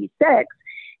 1976,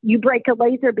 you break a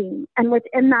laser beam. And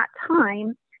within that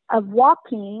time of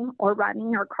walking or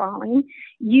running or crawling,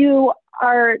 you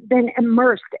are then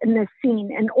immersed in this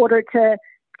scene in order to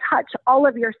touch all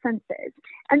of your senses.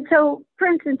 And so, for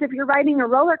instance, if you're riding a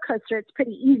roller coaster, it's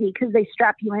pretty easy because they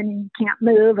strap you in and you can't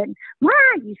move, and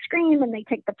you scream, and they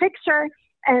take the picture,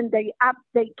 and they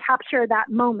capture that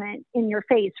moment in your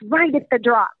face right at the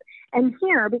drop. And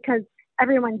here, because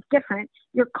everyone's different,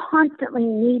 you're constantly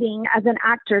needing as an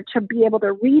actor to be able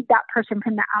to read that person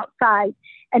from the outside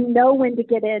and know when to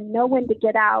get in, know when to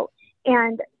get out,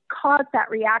 and cause that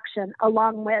reaction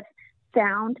along with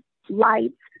sound,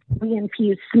 lights. We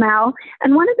infuse smell.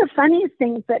 And one of the funniest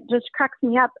things that just cracks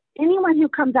me up, anyone who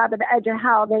comes out of the Edge of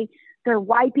Hell, they're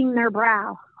wiping their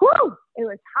brow. Whew, it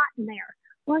was hot in there.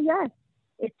 Well, yes,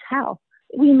 it's hell.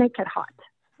 We make it hot.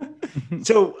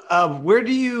 So where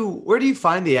do you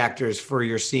find the actors for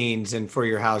your scenes and for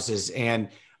your houses? And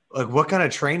like, what kind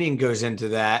of training goes into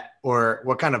that? Or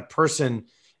what kind of person,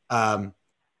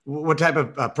 what type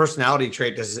of personality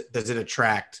trait does it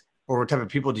attract? Or what type of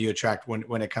people do you attract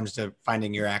when it comes to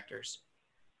finding your actors?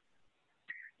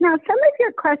 Now, some of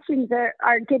your questions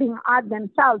are getting odd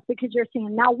themselves because you're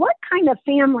saying, now what kind of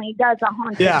family does a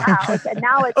haunted house? And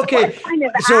now it's okay. What kind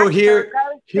of so actor here's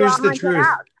goes to the a truth.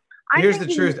 House? Here's the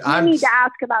truth. I need to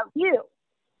ask about you.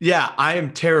 Yeah, I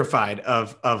am terrified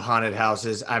of haunted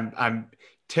houses. I'm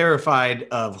terrified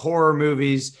of horror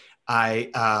movies.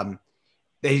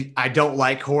 I don't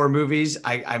like horror movies.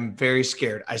 I'm very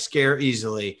scared. I scare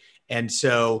easily. And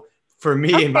so for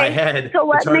me in my head, so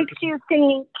what makes you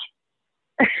think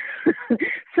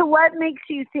so what makes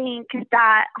you think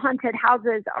that haunted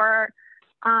houses are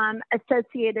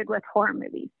associated with horror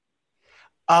movies?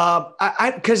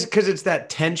 Because it's that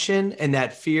tension and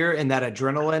that fear and that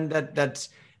adrenaline that's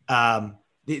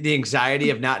the anxiety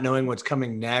of not knowing what's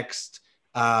coming next.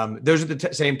 Those are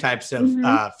the same types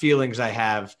of feelings I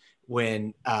have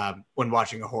when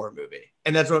watching a horror movie,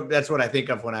 and that's what I think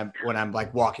of when I'm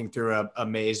like walking through a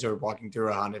maze or walking through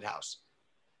a haunted house.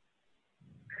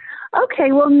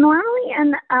 Okay, well, normally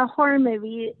in a horror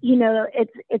movie,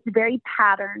 it's very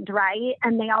patterned, right?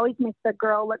 And they always make the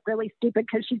girl look really stupid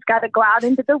because she's got to go out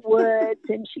into the woods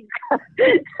and she's got,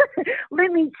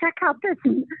 let me check out this.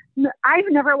 I've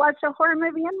never watched a horror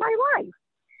movie in my life.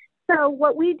 So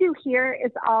what we do here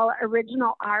is all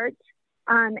original art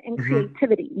and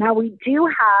creativity. Now, we do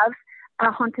have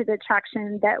a haunted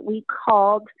attraction that we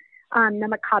called the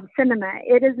Macabre Cinema.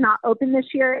 It is not open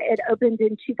this year. It opened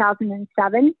in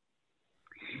 2007.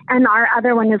 And our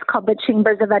other one is called the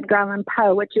Chambers of Edgar Allan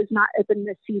Poe, which is not open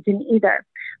this season either.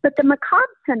 But the Macabre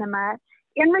Cinema,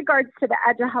 in regards to the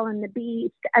Edge of Hell and the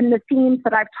Beast and the themes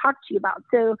that I've talked to you about.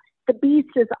 So the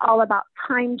Beast is all about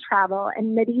time travel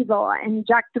and medieval and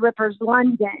Jack the Ripper's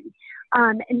London,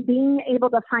 and being able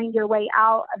to find your way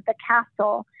out of the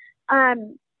castle.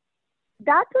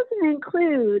 That doesn't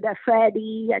include a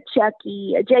Freddy, a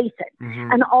Chucky, a Jason.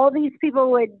 And all these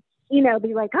people would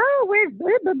be like, oh, where's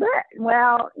blah, blah, blah.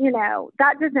 Well,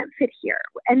 that doesn't fit here.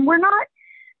 And we're not,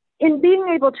 in being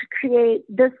able to create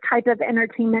this type of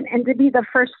entertainment and to be the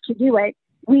first to do it,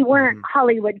 we weren't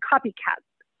Hollywood copycats.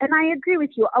 And I agree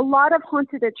with you. A lot of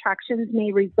haunted attractions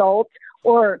may result,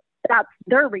 or that's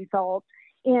their result,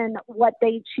 in what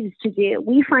they choose to do.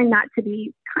 We find that to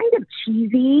be kind of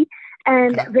cheesy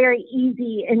and very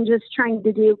easy in just trying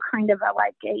to do kind of a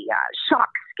shock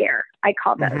scare, I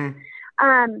call those.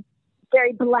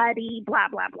 Very bloody, blah,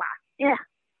 blah, blah. Yeah,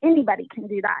 anybody can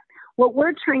do that. What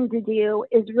we're trying to do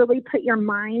is really put your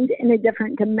mind in a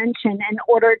different dimension in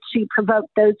order to provoke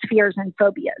those fears and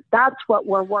phobias. That's what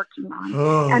we're working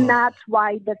on. And that's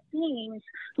why the themes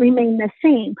remain the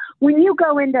same. When you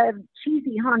go into a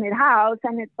cheesy haunted house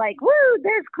and it's like, woo,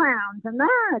 there's clowns and the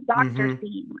doctor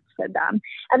scene, which so dumb.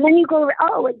 And then you go,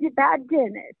 oh, it's a bad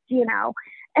dentist,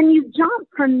 and you jump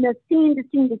from the scene to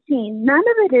scene to scene. None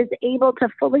of it is able to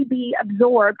fully be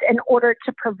absorbed in order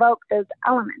to provoke those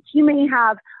elements. You may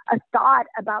have a thought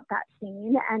about that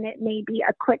scene and it may be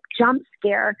a quick jump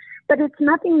scare, but it's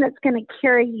nothing that's going to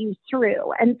carry you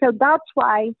through. And so that's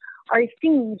why our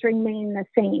themes remain the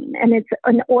same. And it's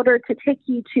in order to take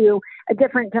you to a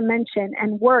different dimension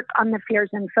and work on the fears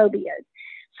and phobias.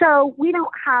 So we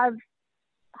don't have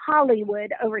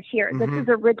Hollywood over here. This is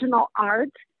original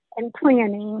art and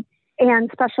planning and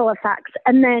special effects.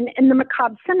 And then in the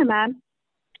Macabre Cinema,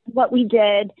 what we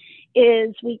did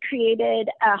is we created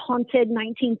a haunted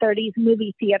 1930s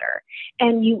movie theater.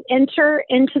 And you enter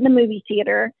into the movie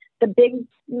theater, the big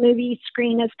movie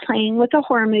screen is playing with a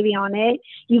horror movie on it.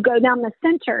 You go down the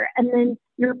center and then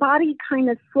your body kind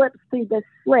of slips through the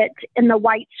slit in the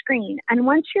white screen. And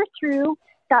once you're through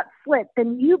that slit,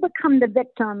 then you become the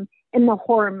victim in the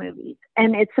horror movies.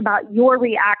 And it's about your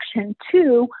reaction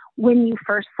to when you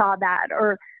first saw that,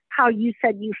 or how you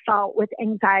said you felt with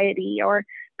anxiety, or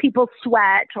people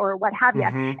sweat, or what have you.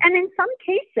 And in some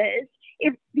cases,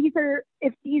 if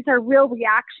these are real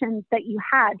reactions that you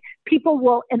had, people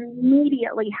will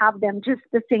immediately have them just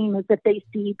the same as if they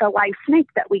see the live snake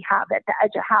that we have at the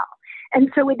Edge of Hell.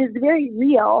 And so it is very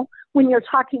real when you're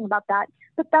talking about that,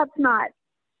 but that's not,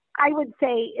 I would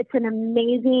say it's an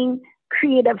amazing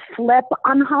creative flip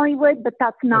on Hollywood, but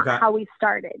that's not how we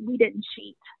started. We didn't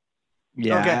cheat.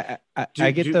 Yeah,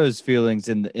 I get those feelings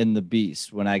in the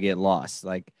Beast when I get lost.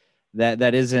 Like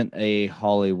that isn't a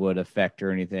Hollywood effect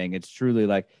or anything. It's truly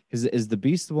like, is the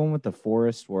Beast the one with the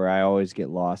forest where I always get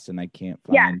lost and I can't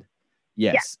find?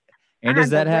 Yes. Yeah. And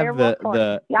does that have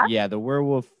the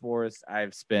werewolf forest?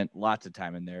 I've spent lots of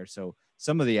time in there. So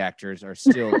some of the actors are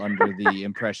still under the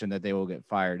impression that they will get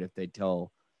fired if they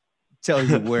tell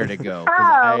you where to go.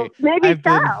 I've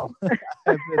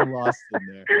been lost in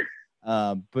there.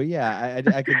 But yeah,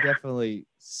 I could definitely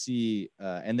see.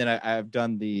 And then I've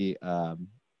done the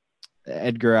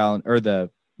Edgar Allan or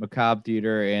the Macabre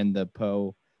Theater and the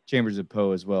Poe Chambers of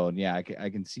Poe as well. And yeah, I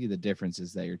can see the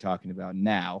differences that you're talking about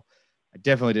now. I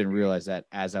definitely didn't realize that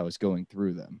as I was going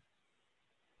through them.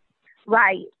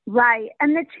 Right.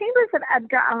 And the Chambers of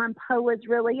Edgar Allan Poe was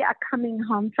really a coming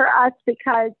home for us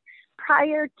because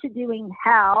prior to doing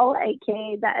Hell,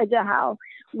 aka the Edge of Hell,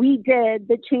 we did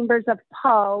the Chambers of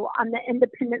Poe on the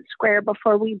Independence Square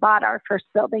before we bought our first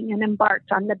building and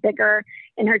embarked on the bigger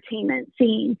entertainment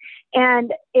scene.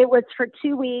 And it was for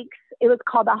 2 weeks. It was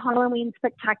called the Halloween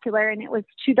Spectacular, and it was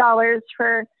 $2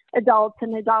 for adults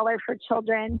and $1 for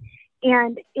children.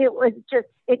 And it was just,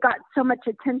 it got so much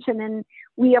attention. And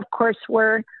we, of course,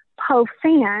 were Poe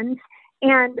fans.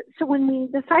 And so when we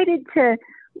decided to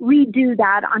redo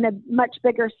that on a much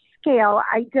bigger scale,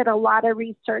 I did a lot of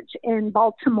research in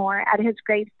Baltimore at his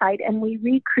gravesite, and we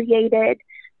recreated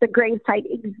the gravesite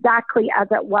exactly as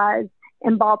it was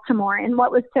in Baltimore. And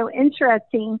what was so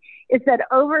interesting is that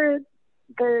over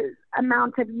the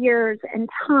amount of years and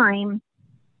time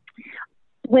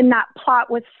when that plot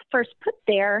was first put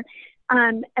there,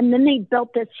 and then they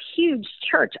built this huge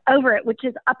church over it, which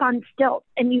is up on stilts,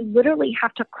 and you literally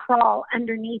have to crawl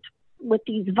underneath with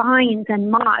these vines and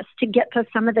moss to get to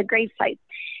some of the grave sites.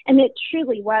 And it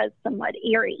truly was somewhat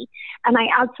eerie. And I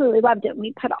absolutely loved it.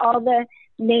 We put all the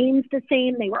names the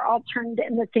same. They were all turned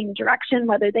in the same direction,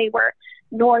 whether they were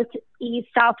north, east,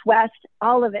 southwest.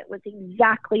 All of it was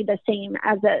exactly the same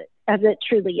as it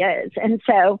truly is. And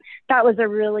so that was a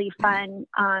really fun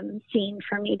scene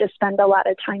for me to spend a lot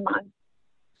of time on.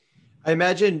 I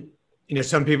imagine,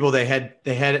 some people, they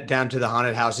head down to the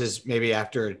haunted houses maybe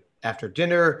after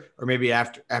dinner, or maybe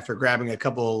after grabbing a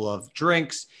couple of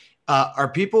drinks. Are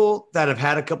people that have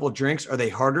had a couple of drinks, are they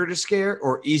harder to scare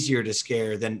or easier to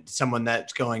scare than someone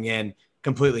that's going in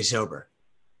completely sober?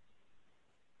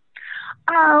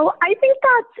 Oh, I think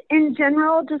that's in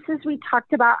general, just as we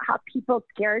talked about how people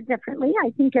scare differently. I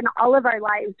think in all of our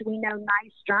lives, we know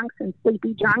nice drunks and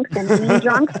sleepy drunks and mean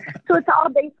drunks. So it's all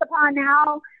based upon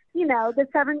how, the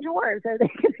seven dwarves, are they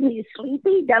going to be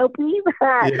sleepy, dopey,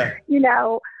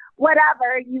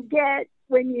 whatever you get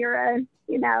when you're a,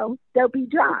 dopey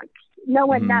drunk. No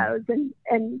one knows,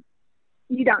 and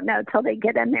you don't know till they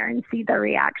get in there and see the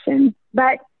reaction.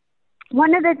 But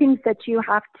one of the things that you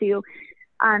have to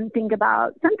think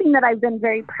about, something that I've been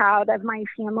very proud of my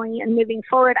family and moving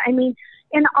forward. I mean,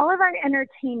 in all of our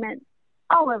entertainment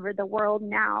all over the world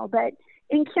now, but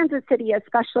in Kansas City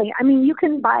especially, I mean, you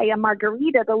can buy a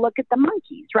margarita to look at the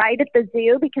monkeys, right, at the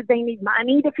zoo, because they need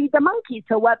money to feed the monkeys.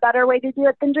 So what better way to do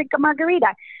it than drink a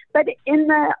margarita? But in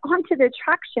the haunted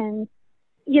attractions,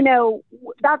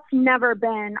 that's never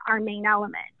been our main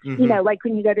element. Like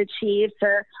when you go to Chiefs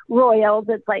or Royals,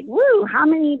 it's like, woo, how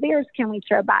many beers can we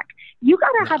throw back? You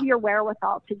got to have your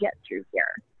wherewithal to get through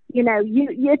here.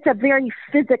 It's a very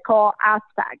physical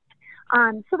aspect.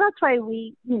 So that's why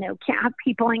we, can't have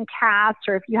people in casts,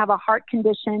 or if you have a heart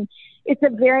condition, it's a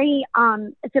very,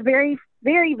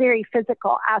 very, very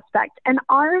physical aspect. And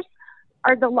ours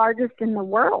are the largest in the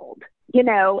world, in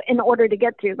order to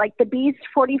get through. Like the Beast,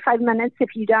 45 minutes if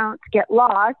you don't get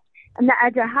lost, and the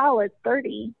Edge of Hell is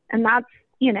 30. And that's,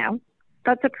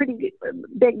 that's a pretty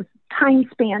big time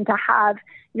span to have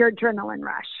your adrenaline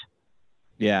rush.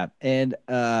 Yeah. And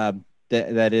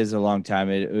that is a long time.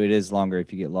 It is longer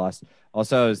if you get lost.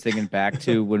 Also, I was thinking back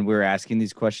to when we were asking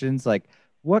these questions, like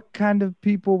what kind of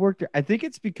people work there? I think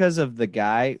it's because of the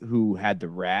guy who had the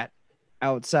rat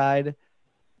outside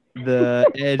the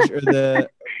edge, or the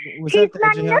was he's that the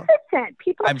Edge of Hell? Magnificent.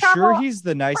 People I'm sure he's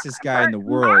the nicest guy in the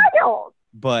world.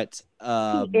 But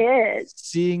he is.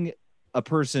 Seeing a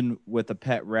person with a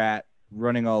pet rat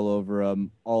running all over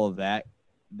him, all of that,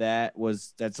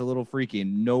 that's a little freaky.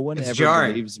 And no one ever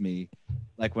believes me.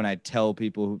 Like when I tell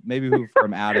people who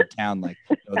from out of town, like,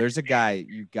 no, there's a guy,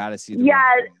 you got to see.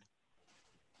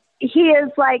 He is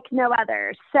like no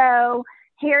other. So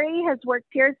Harry has worked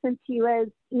here since he was,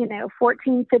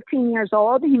 14, 15 years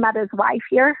old. He met his wife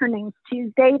here. Her name's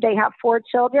Tuesday. They have 4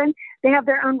 children. They have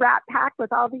their own rat pack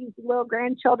with all these little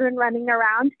grandchildren running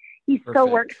around. He still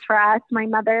works for us. My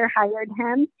mother hired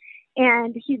him,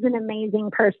 and he's an amazing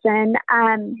person.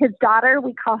 His daughter,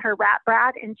 we call her Rat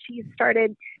Brat, and she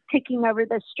started taking over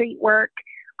the street work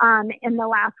in the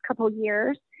last couple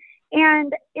years.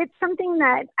 And it's something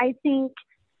that I think,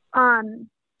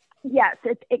 yes,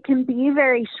 it can be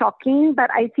very shocking,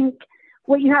 but I think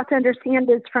what you have to understand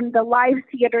is from the live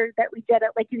theater that we did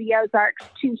at Lake of the Ozarks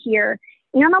to here,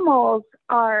 animals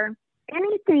are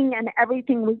anything and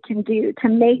everything we can do to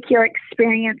make your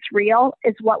experience real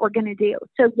is what we're going to do.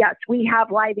 So yes, we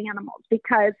have live animals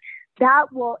because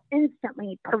that will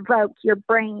instantly provoke your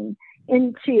brain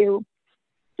into,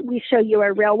 we show you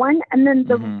a real one. And then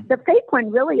the fake one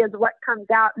really is what comes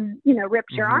out and,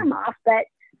 rips your arm off. But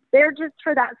they're just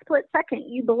for that split second,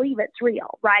 you believe it's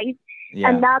real, right? Yeah.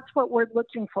 And that's what we're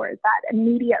looking for, is that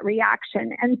immediate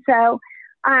reaction. And so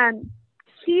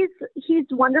he's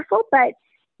wonderful, but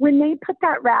when they put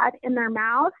that rat in their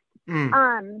mouth,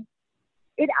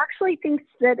 it actually thinks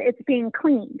that it's being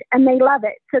cleaned, and they love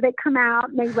it. So they come out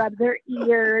and they rub their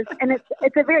ears, and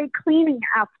it's a very cleaning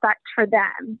aspect for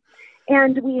them.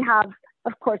 And we have,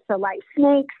 of course, the live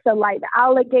snakes, the live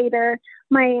alligator.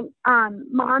 My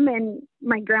mom and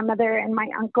my grandmother and my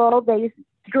uncle, they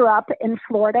grew up in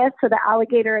Florida, so the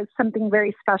alligator is something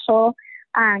very special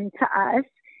to us.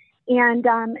 And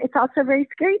it's also very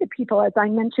scary to people, as I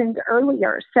mentioned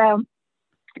earlier. So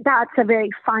that's a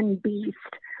very fun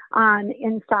beast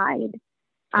inside.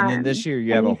 And then this year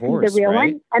you have a horse, the real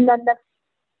right? One. And then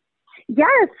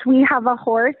yes, we have a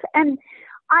horse. And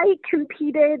I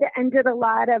competed and did a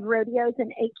lot of rodeos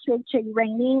and AQHA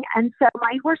reining. And so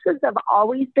my horses have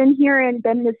always been here and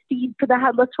been the steed for the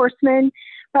Headless Horseman.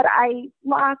 But I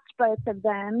lost both of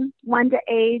them, one to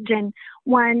age and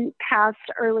one passed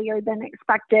earlier than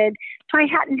expected. So I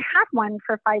hadn't had one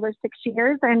for 5 or 6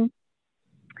 years. And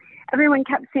everyone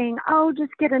kept saying, oh,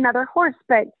 just get another horse.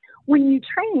 But when you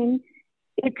train,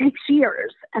 it takes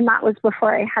years. And that was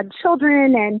before I had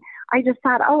children. And I just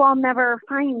thought, oh, I'll never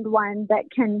find one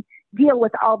that can deal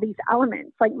with all these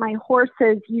elements. Like my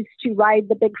horses used to ride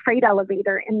the big freight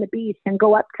elevator in the Beast and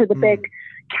go up to the big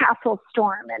castle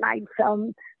storm. And I'd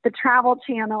film the Travel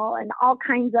Channel and all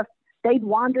kinds of, they'd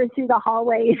wander through the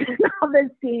hallways and all the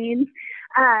scenes.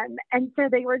 And so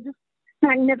they were just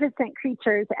magnificent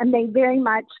creatures, and they very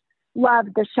much loved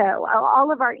the show.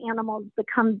 All of our animals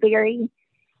become very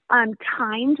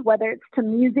timed, whether it's to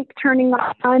music turning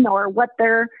on or what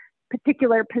their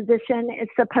particular position is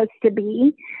supposed to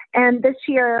be. And this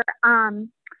year,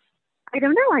 I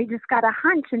don't know, I just got a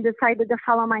hunch and decided to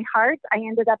follow my heart. I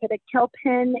ended up at a kill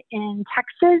pen in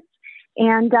Texas,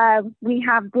 and we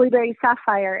have Blueberry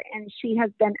Sapphire, and she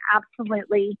has been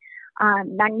absolutely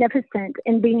magnificent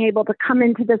in being able to come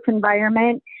into this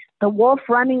environment, the wolf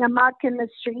running amok in the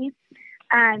streets.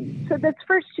 And so this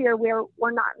first year,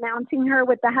 we're not mounting her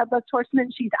with the Headless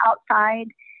Horseman. She's outside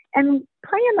and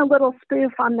playing a little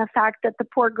spoof on the fact that the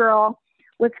poor girl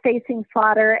was facing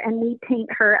slaughter, and we paint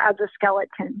her as a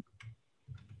skeleton.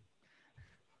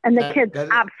 And the kids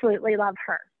absolutely love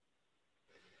her.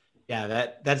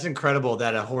 Yeah, that's incredible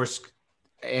that a horse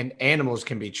and animals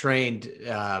can be trained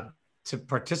to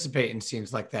participate in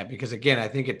scenes like that. Because again, I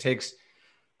think it takes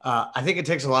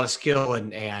a lot of skill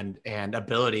and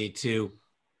ability to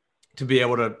be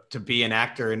able to be an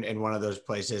actor in one of those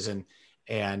places. And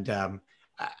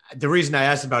the reason I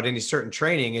asked about any certain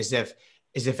training is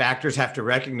if actors have to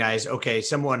recognize, okay,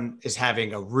 someone is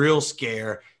having a real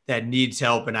scare that needs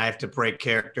help and I have to break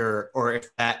character, or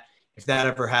if that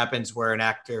ever happens where an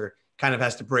actor kind of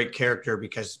has to break character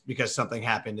because something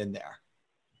happened in there.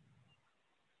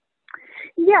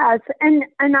 Yes, and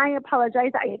I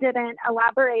apologize, I didn't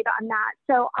elaborate on that.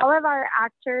 So all of our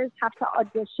actors have to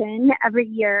audition every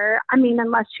year. I mean,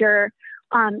 unless you're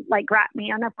like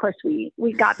Ratman, of course we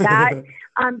got that.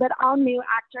 But all new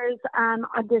actors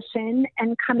audition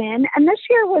and come in. And this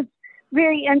year was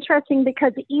very interesting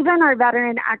because even our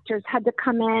veteran actors had to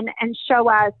come in and show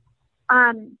us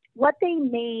what they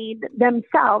made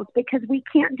themselves, because we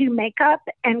can't do makeup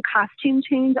and costume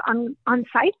change on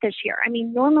site this year. I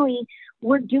mean, normally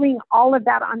we're doing all of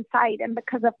that on site, and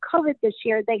because of COVID this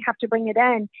year, they have to bring it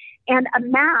in. And a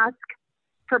mask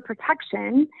for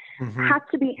protection has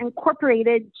to be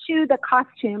incorporated to the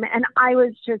costume. And I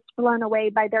was just blown away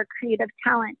by their creative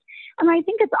talent. And I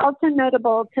think it's also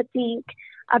notable to think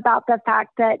about the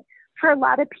fact that for a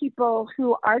lot of people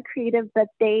who are creative, that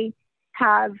they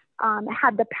have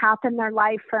had the path in their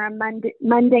life for a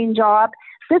mundane job,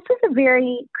 this is a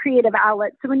very creative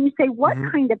outlet. So when you say what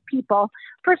kind of people,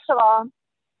 first of all,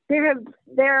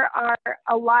 there are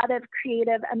a lot of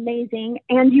creative, amazing,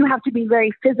 and you have to be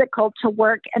very physical to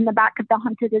work in the back of the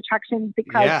haunted attractions,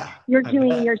 because you're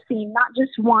doing your scene not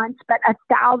just once, but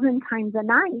 1,000 times a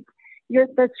night.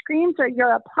 The screams are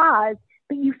your applause,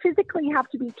 but you physically have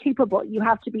to be capable. You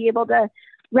have to be able to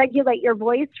regulate your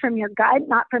voice from your gut,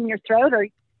 not from your throat, or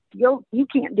you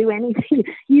can't do anything.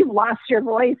 You've lost your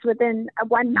voice within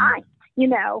one night, you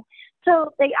know.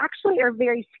 So they actually are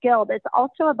very skilled. It's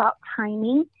also about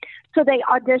timing. So they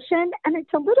audition, and it's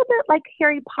a little bit like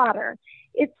Harry Potter.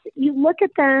 You look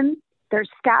at them, their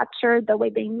stature, the way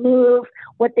they move,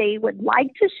 what they would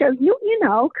like to show you, you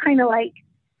know, kind of like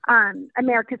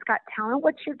America's Got Talent.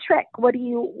 What's your trick? What do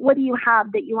you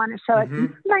have that you want to show us?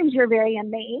 And sometimes you're very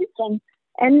amazed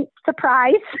and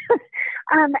surprised.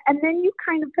 And then you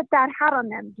kind of put that hat on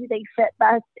them. Do they fit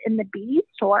best in the Beast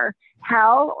or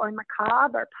Hell or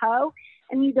Macabre or Poe?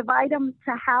 And you divide them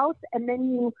to house, and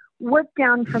then you work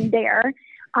down from there.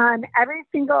 Every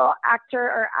single actor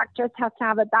or actress has to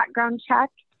have a background check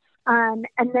And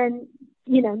then,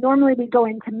 normally we go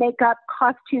into makeup,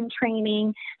 costume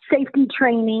training, safety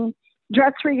training,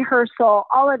 dress rehearsal.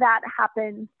 All of that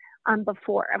happens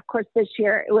before. Of course, this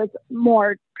year it was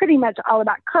more pretty much all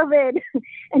about COVID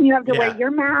and you have to wear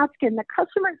your mask and the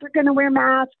customers are going to wear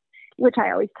masks, which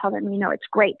I always tell them, it's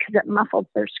great because it muffles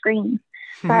their screams.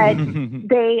 But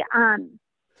they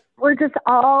we're just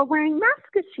all wearing masks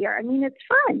this year. I mean, it's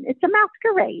fun. It's a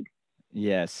masquerade.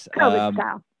 Yes. COVID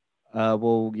style.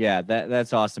 Well, yeah,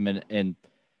 that's awesome. And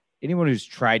anyone who's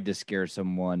tried to scare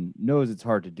someone knows it's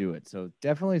hard to do it. So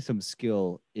definitely some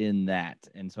skill in that.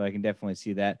 And so I can definitely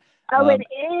see that. Oh, it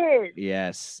is.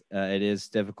 Yes, it is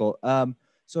difficult.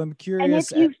 So I'm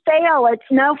curious. And if you fail, it's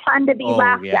no fun to be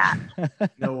laughed at.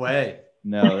 No way.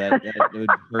 No, that would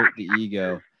hurt the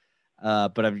ego.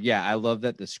 But I love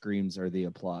that the screams are the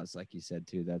applause, like you said,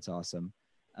 too. That's awesome.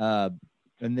 And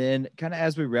then kind of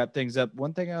as we wrap things up,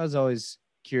 one thing I was always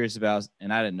curious about,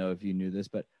 and I didn't know if you knew this,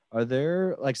 but are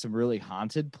there like some really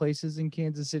haunted places in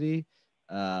Kansas City?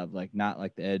 Like not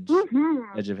like the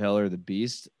Edge of Hell or the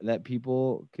Beast that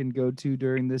people can go to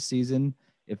during this season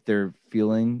if they're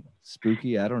feeling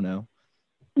spooky? I don't know.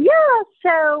 Yeah.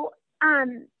 So,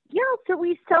 so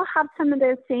we still have some of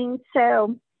those things.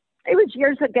 So it was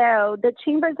years ago, the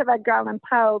Chambers of Edgar Allan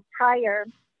Poe, prior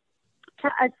to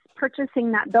us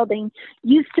purchasing that building,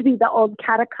 used to be the old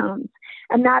catacombs.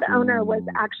 And that owner was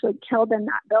actually killed in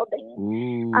that building.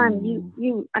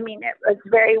 It was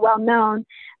very well known.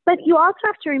 But you also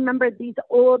have to remember these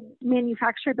old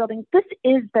manufactured buildings. This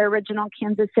is the original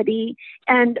Kansas City.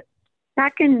 And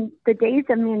back in the days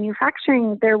of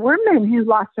manufacturing, there were men who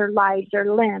lost their lives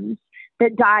or limbs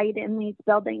that died in these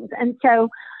buildings. And so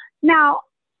now,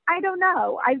 I don't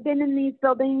know. I've been in these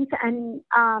buildings and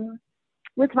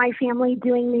with my family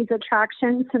doing these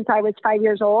attractions since I was 5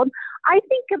 years old. I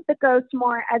think of the ghosts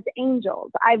more as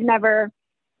angels. I've never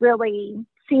really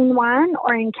seen one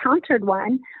or encountered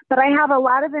one, but I have a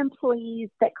lot of employees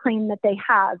that claim that they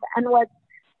have. And what's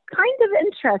kind of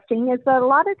interesting is that a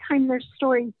lot of time their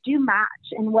stories do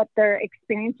match in what they're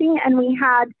experiencing. And we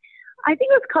had, I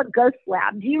think it was called Ghost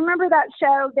Lab. Do you remember that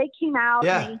show? They came out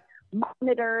and they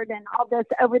monitored and all this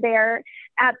over there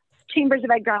at Chambers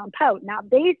of Edgar Allan Poe. Now,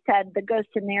 they said the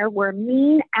ghosts in there were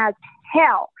mean as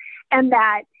hell and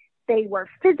that they were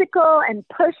physical and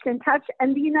pushed and touched.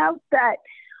 And you know that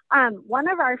one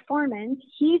of our foremen,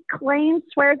 he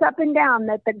swears up and down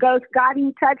that the ghost got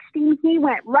him, touched him. He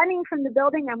went running from the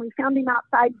building and we found him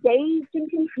outside dazed and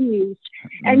confused.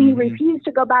 And he refused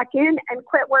to go back in and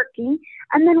quit working.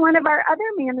 And then one of our other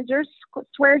managers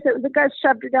swears it was a ghost,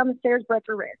 shoved her down the stairs, broke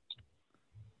her wrist.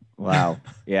 Wow.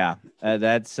 Yeah.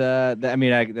 That's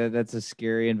a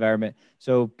scary environment.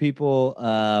 So people,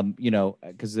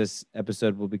 because this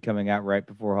episode will be coming out right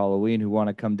before Halloween, who want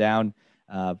to come down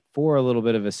for a little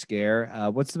bit of a scare,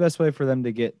 what's the best way for them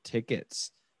to get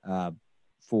tickets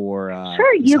for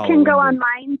Sure, you can Halloween go week?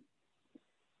 online.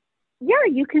 Yeah,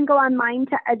 you can go online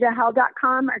to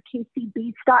edgeofhell.com or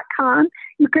kcbeast.com.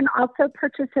 You can also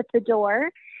purchase at the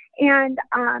door. And,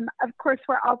 of course,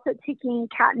 we're also taking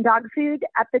cat and dog food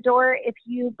at the door. If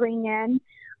you bring in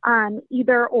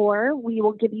either or, we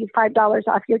will give you $5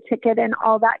 off your ticket, and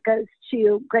all that goes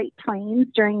to Great Plains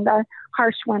during the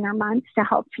harsh winter months to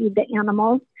help feed the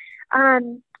animals.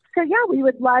 We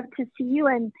would love to see you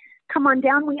and come on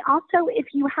down. We also, if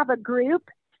you have a group,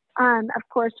 of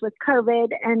course, with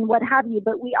COVID and what have you,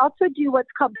 but we also do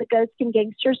what's called the Ghosts and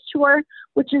Gangsters Tour,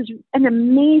 which is an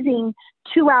amazing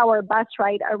 2-hour bus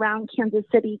ride around Kansas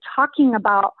City talking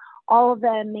about all of the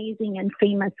amazing and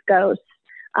famous ghosts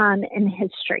in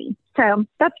history. So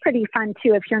that's pretty fun,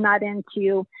 too, if you're not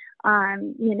into,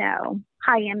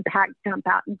 high impact jump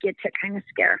out and get to kind of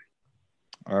scare.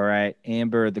 All right.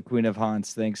 Amber, the Queen of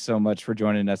Haunts, thanks so much for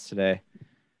joining us today.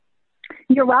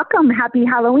 You're welcome. Happy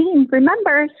Halloween.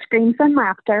 Remember, screams and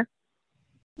laughter.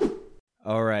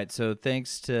 All right. So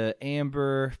thanks to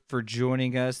Amber for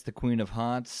joining us, the Queen of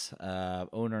Haunts,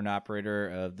 owner and operator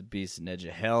of the Beast and Edge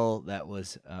of Hell. That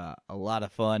was a lot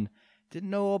of fun. Didn't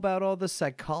know about all the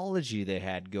psychology they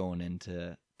had going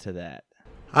into that.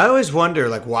 I always wonder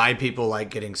why people like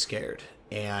getting scared.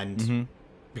 And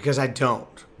because I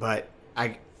don't, but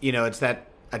it's that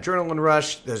adrenaline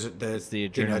rush. It's the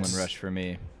adrenaline rush for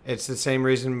me. It's the same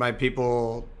reason why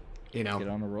people, get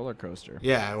on a roller coaster.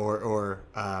 Yeah, or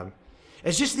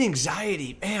it's just the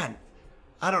anxiety, man.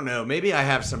 I don't know. Maybe I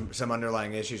have some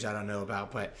underlying issues I don't know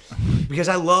about, but because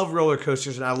I love roller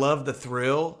coasters and I love the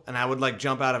thrill, and I would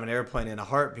jump out of an airplane in a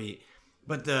heartbeat.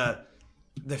 But the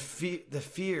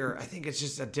fear, I think it's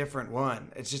just a different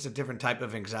one. It's just a different type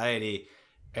of anxiety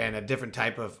and a different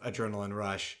type of adrenaline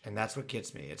rush, and that's what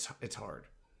gets me. It's hard.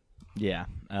 Yeah,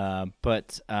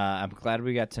 but I'm glad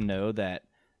we got to know that.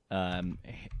 I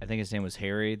think his name was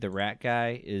Harry, the rat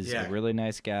guy, is a really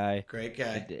nice guy. Great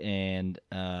guy. And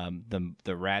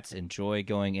the rats enjoy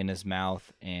going in his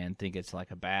mouth and think it's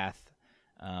like a bath.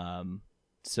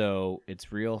 So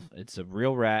it's real. It's a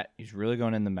real rat. He's really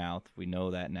going in the mouth. We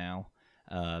know that now.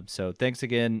 So thanks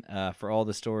again for all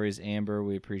the stories, Amber.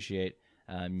 We appreciate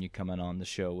you coming on the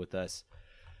show with us.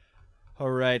 All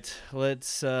right,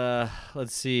 let's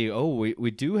see. Oh,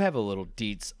 we do have a little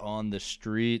deets on the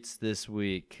streets this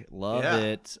week. Love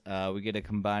it. We get to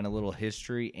combine a little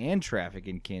history and traffic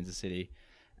in Kansas City.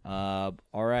 All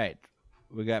right,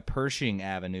 we got Pershing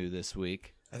Avenue this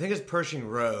week. I think it's Pershing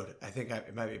Road.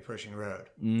 It might be Pershing Road.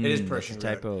 It is Pershing Road.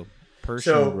 Typo.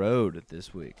 Pershing Road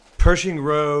this week. Pershing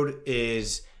Road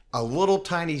is a little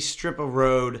tiny strip of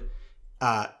road.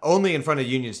 Only in front of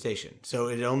Union Station. So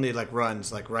it only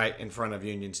runs right in front of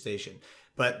Union Station.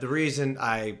 But the reason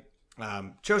I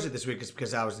chose it this week is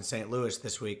because I was in St. Louis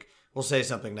this week. We'll say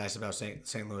something nice about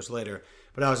St. Louis later.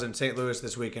 But I was in St. Louis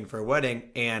this weekend for a wedding,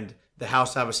 and the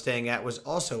house I was staying at was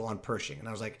also on Pershing. And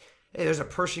I was like, hey, there's a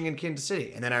Pershing in Kansas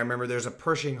City. And then I remember there's a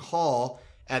Pershing Hall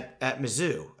at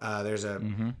Mizzou. There's a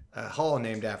hall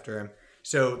named after him.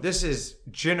 So this is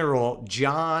General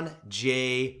John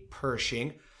J.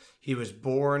 Pershing. He was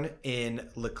born in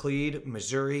Laclede,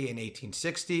 Missouri in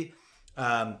 1860.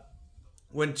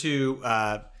 Went to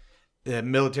the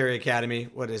military academy.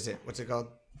 What is it? What's it called?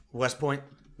 West Point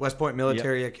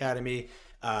Military Academy.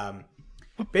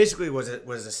 Basically was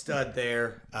a stud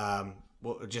there.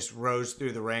 Just rose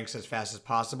through the ranks as fast as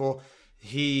possible.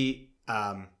 He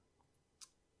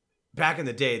back in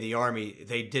the day, the Army,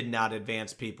 they did not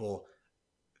advance people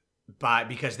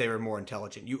because they were more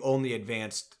intelligent. You only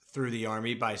advanced through the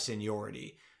Army by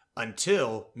seniority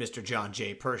until Mr. John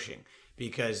J. Pershing,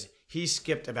 because he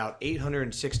skipped about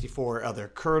 864 other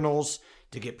colonels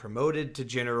to get promoted to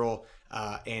general,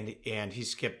 and he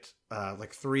skipped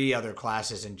 3 other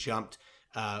classes and jumped.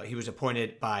 He was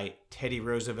appointed by Teddy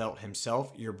Roosevelt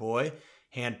himself, your boy,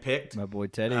 handpicked. My boy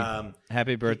Teddy.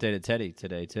 Happy birthday to Teddy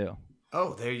today too.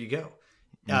 Oh, there you go.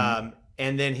 Mm-hmm.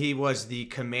 And then he was the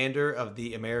commander of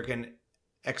the American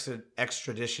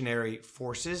Expeditionary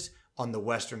Forces on the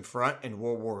Western Front in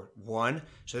World War I.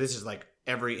 So this is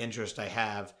every interest I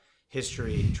have: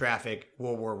 history, traffic,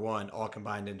 World War I, all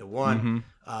combined into one.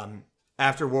 Mm-hmm.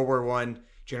 After World War I,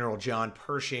 General John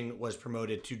Pershing was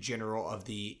promoted to general of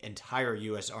the entire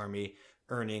U.S. Army,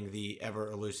 earning the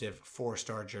ever-elusive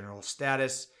 4-star general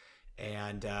status.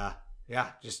 And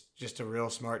just a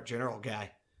real smart general guy.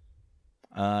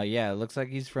 It looks like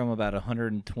he's from about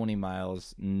 120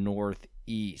 miles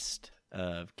northeast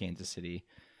of Kansas City.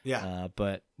 Yeah.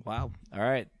 But wow. All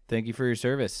right. Thank you for your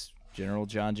service, General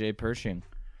John J. Pershing.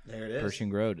 There it is.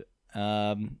 Pershing Road.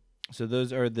 So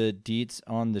those are the deets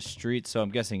on the street. So I'm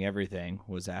guessing everything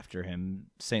was after him.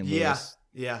 St. Louis.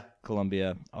 Yeah.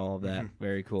 Columbia, all of that. Mm-hmm.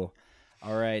 Very cool.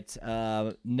 All right.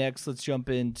 Next, let's jump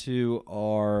into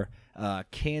our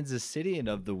Kansas City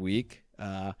of the week.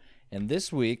 And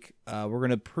this week, we're going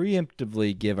to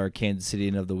preemptively give our Kansas City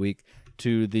of the week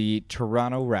to the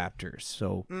Toronto Raptors.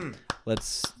 So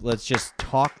let's just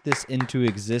talk this into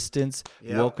existence.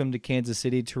 Yep. Welcome to Kansas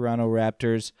City, Toronto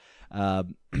Raptors. For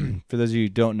those of you who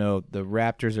don't know, the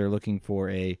Raptors are looking for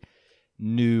a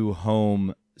new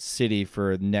home city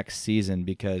for next season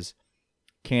because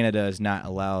Canada is not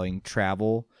allowing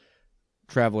travelers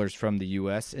from the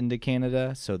U.S. into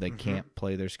Canada, so they can't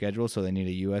play their schedule, so they need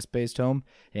a U.S.-based home.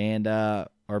 And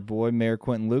our boy Mayor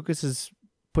Quentin Lucas is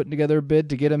putting together a bid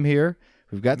to get him here.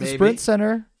 We've got the Sprint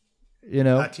Center,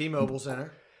 T-Mobile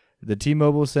Center. The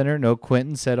T-Mobile Center. No,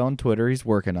 Quentin said on Twitter he's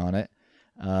working on it.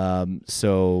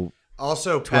 So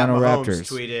also, Pat Mahomes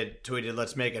tweeted,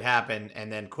 "Let's make it happen,"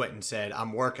 and then Quentin said,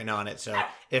 "I'm working on it." So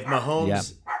if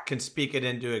Mahomes can speak it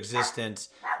into existence,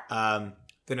 then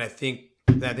I think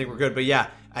we're good. But yeah,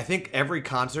 I think every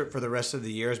concert for the rest of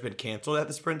the year has been canceled at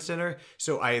the Sprint Center.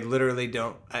 So I literally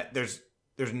don't. There's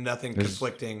nothing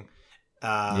conflicting.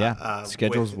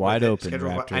 Schedule's wide open.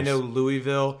 Raptors. I know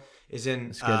Louisville is in.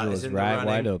 The schedule is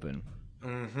wide open.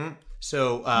 Mm-hmm.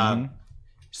 So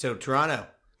so Toronto,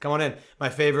 come on in. My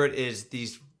favorite is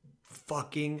these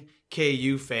fucking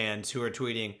KU fans who are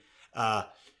tweeting,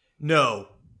 no.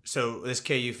 So this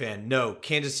KU fan, no,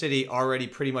 Kansas City already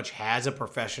pretty much has a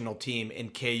professional team in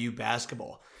KU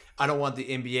basketball. I don't want the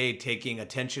NBA taking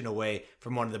attention away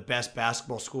from one of the best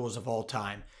basketball schools of all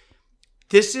time.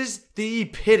 This is the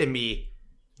epitome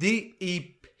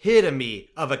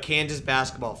of a Kansas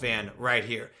basketball fan right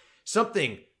here.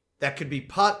 Something that could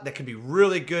be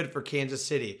really good for Kansas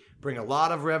City. Bring a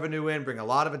lot of revenue in, bring a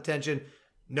lot of attention.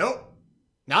 Nope.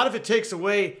 Not if it takes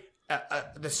away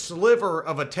the sliver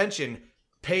of attention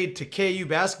paid to KU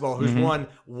basketball, who's won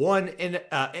one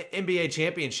NBA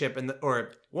championship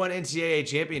or one NCAA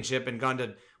championship and gone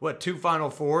to 2 Final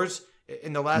Fours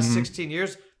in the last 16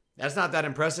 years. That's not that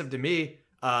impressive to me.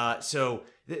 So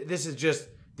this is just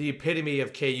the epitome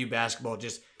of KU basketball,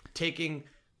 just taking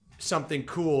something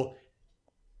cool,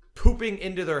 pooping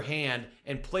into their hand,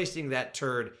 and placing that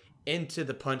turd into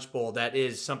the punch bowl. That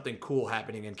is something cool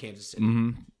happening in Kansas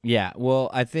City. Yeah, well,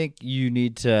 I think you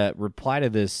need to reply to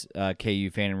this KU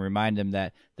fan and remind them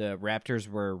that the Raptors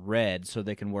wear red so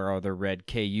they can wear all their red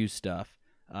KU stuff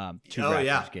to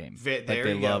Raptors games.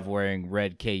 They love wearing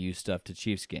red KU stuff to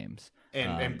Chiefs games.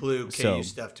 And blue KU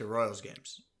stuff to Royals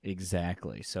games.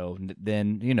 Exactly. So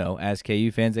then, as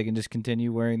KU fans, they can just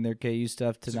continue wearing their KU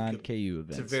stuff to non-KU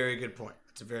events. It's a very good point.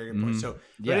 So,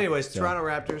 but anyways, Toronto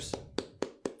Raptors.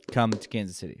 Come to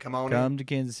Kansas City. Come to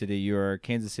Kansas City. You are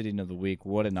Kansas City of the week.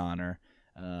 What an honor.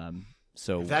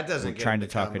 So if that doesn't we're trying to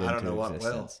talk it I into don't know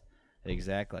existence. What will.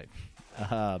 Exactly.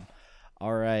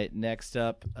 All right. Next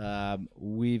up,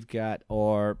 we've got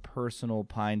our personal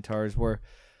pine tars where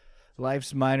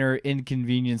life's minor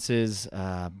inconveniences,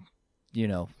 like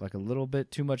a little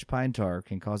bit too much pine tar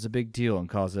can cause a big deal and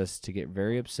cause us to get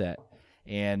very upset.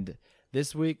 And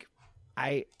this week,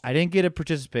 I didn't get to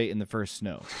participate in the first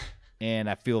snow. And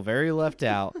I feel very left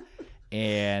out,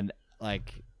 and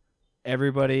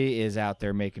everybody is out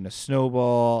there making a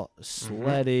snowball,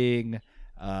 sledding,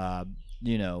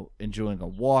 enjoying a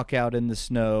walk out in the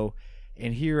snow.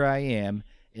 And here I am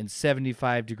in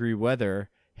 75-degree weather,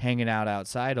 hanging out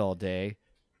outside all day,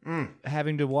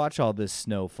 having to watch all this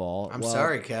snowfall. I'm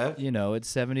sorry, Kev. It's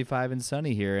 75 and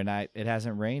sunny here, and it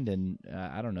hasn't rained in,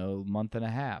 a month and a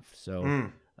half.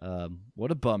 So what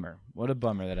a bummer. What a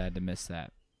bummer that I had to miss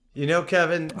that.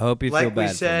 Kevin, I hope you feel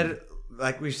bad.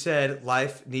 Like we said,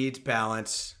 life needs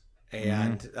balance,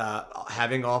 and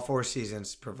having all 4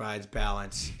 seasons provides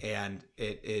balance, and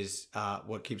it is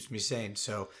what keeps me sane.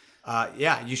 So,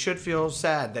 you should feel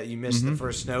sad that you missed the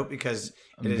first snow because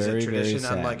it is a tradition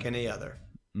unlike any other.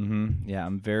 Yeah,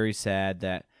 I'm very sad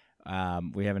that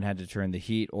we haven't had to turn the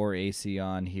heat or AC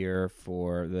on here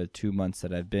for the 2 months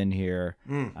that I've been here.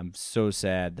 I'm so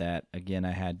sad that, again,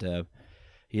 I had to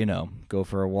go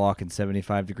for a walk in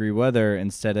 75-degree weather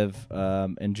instead of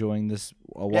enjoying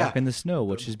a walk in the snow,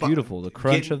 which is beautiful. The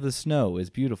crunch of the snow is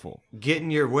beautiful.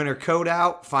 Getting your winter coat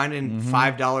out, finding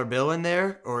 $5 bill in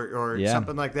there or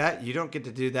something like that. You don't get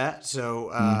to do that.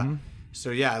 So,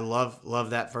 I love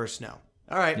that first snow.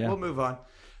 All right, we'll move on.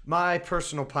 My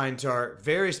personal pine tar,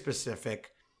 very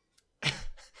specific.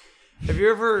 Have you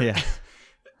ever... Yeah.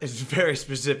 It's very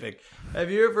specific. Have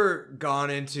you ever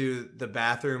gone into the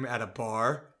bathroom at a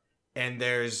bar and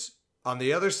there's on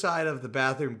the other side of the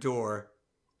bathroom door,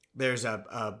 there's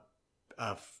a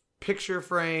picture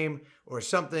frame or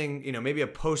something, maybe a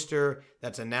poster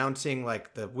that's announcing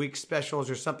like the week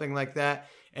specials or something like that,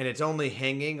 and it's only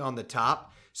hanging on the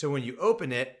top. So when you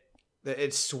open it,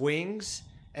 it swings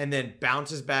and then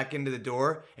bounces back into the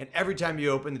door. And every time you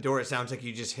open the door, it sounds like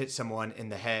you just hit someone in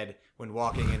the head when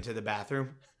walking into the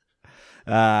bathroom.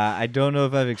 I don't know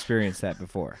if I've experienced that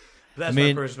before. That's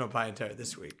my personal pine tar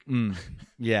this week.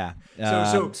 Yeah.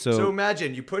 So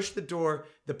imagine you push the door,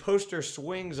 the poster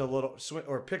swings a little,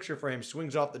 or picture frame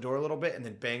swings off the door a little bit, and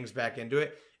then bangs back into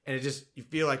it, and you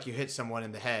feel like you hit someone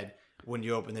in the head when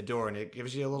you open the door, and it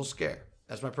gives you a little scare.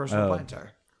 That's my personal pine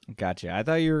tar. Gotcha. I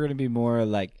thought you were going to be more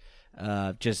like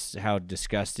just how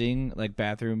disgusting like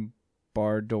bathroom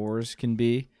bar doors can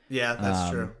be. Yeah,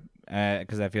 that's true.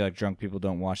 Because I feel like drunk people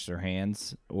don't wash their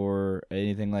hands or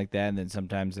anything like that, and then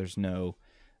sometimes there's no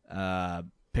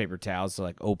paper towels to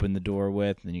like open the door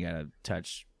with, and then you gotta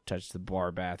touch the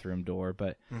bar bathroom door.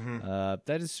 But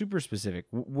that is super specific.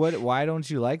 Why don't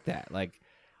you like that? Like,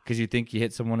 because you think you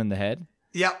hit someone in the head?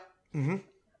 Yep. Mm-hmm.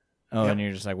 Oh, yep. And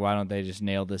you're just like, why don't they just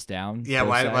nail this down? Yeah,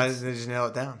 why didn't they just nail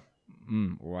it down?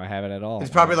 Why have it at all?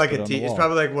 It's probably like it's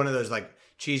probably like one of those like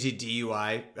cheesy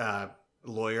DUI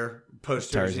lawyer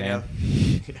posters,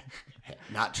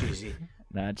 Not cheesy.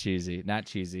 Not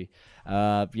cheesy.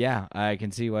 Yeah, I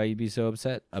can see why you'd be so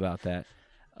upset about that.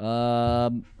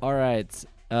 All right.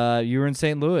 You were in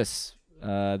St. Louis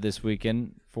this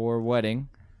weekend for a wedding.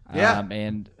 Yeah.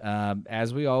 And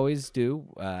as we always do,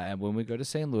 when we go to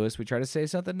St. Louis, we try to say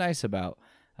something nice about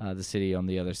the city on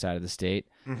the other side of the state.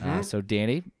 So,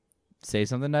 Danny, say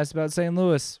something nice about St.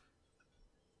 Louis.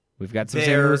 We've got some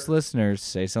St. Louis listeners.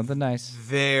 Say something nice.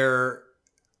 Their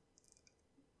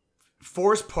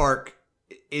Forest Park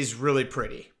is really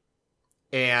pretty,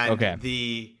 and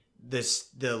the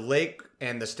lake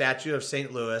and the statue of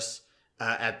St. Louis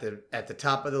at the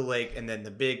top of the lake, and then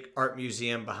the big art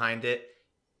museum behind it.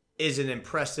 is an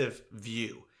impressive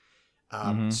view.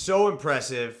 So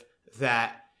impressive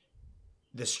that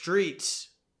the streets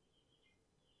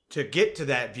to get to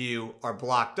that view are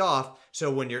blocked off. So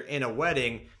when you're in a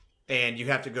wedding and you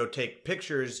have to go take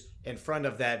pictures in front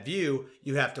of that view,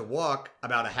 you have to walk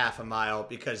about a half a mile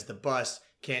because the bus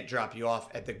can't drop you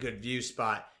off at the good view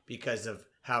spot because of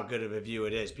how good of a view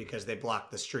it is, because they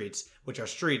block the streets, which are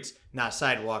streets, not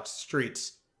sidewalks,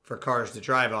 streets for cars to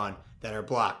drive on that are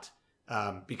blocked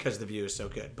because the view is so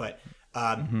good. But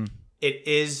it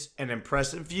is an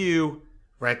impressive view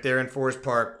right there in Forest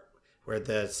Park, where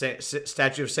the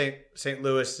statue of St.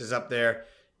 Louis is up there,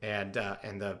 and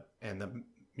the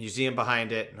museum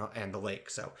behind it, and the lake.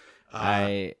 So,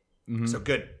 so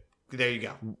good. There you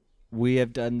go. We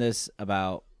have done this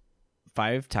about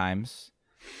 5 times,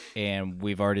 and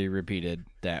we've already repeated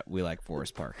that we like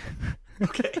Forest Park.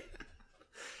 Okay.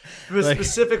 But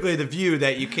specifically the view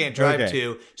that you can't drive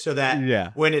to, so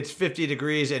that when it's 50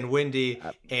 degrees and windy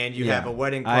and you have a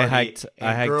wedding party,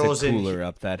 I hiked girls a cooler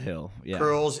up that hill. Yeah.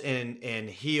 Girls in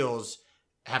heels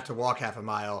have to walk half a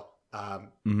mile. I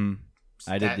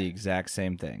did the exact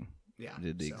same thing. Yeah, I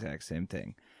did the exact same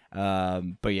thing.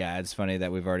 But yeah, it's funny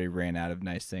that we've already ran out of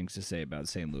nice things to say about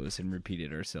St. Louis and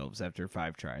repeated ourselves after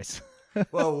 5 tries.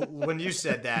 Well, when you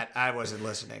said that, I wasn't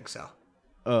listening, so.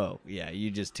 Oh, yeah, you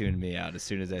just tuned me out as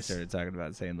soon as I started talking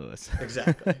about St. Louis.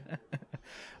 Exactly.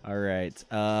 All right.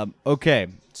 Okay,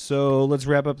 so let's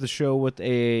wrap up the show with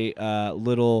a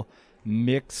little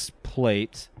mix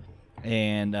plate.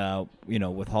 And,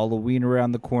 with Halloween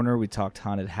around the corner, we talked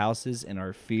haunted houses and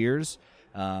our fears.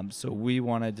 So we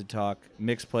wanted to talk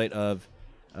mix plate of,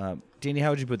 Danny,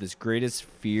 how would you put this? Greatest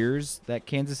fears that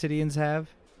Kansas Cityans have?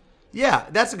 Yeah,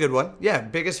 that's a good one. Yeah,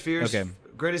 biggest fears. Okay.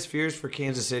 Greatest fears for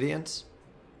Kansas Cityans.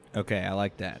 Okay, I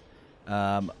like that.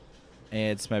 And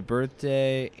it's my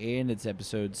birthday, and it's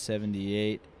episode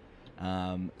 78.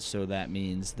 So that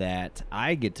means that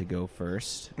I get to go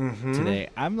first today.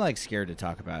 I'm scared to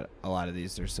talk about a lot of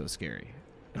these. They're so scary.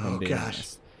 Oh, gosh.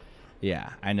 Honest. Yeah,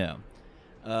 I know.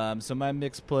 So my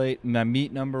mix plate, my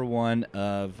meat number 1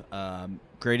 of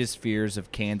greatest fears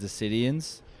of Kansas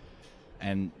Cityans.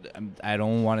 And I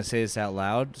don't want to say this out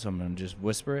loud, so I'm going to just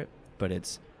whisper it. But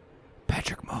it's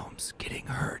Patrick Mahomes getting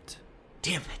hurt.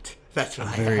 Damn it. That's what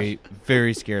I'm very,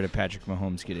 very scared of Patrick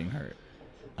Mahomes getting hurt.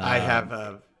 I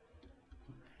have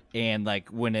and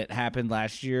when it happened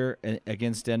last year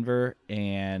against Denver,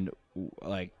 and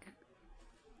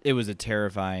it was a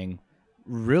terrifying,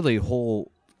 really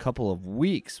whole couple of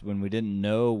weeks when we didn't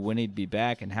know when he'd be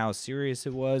back and how serious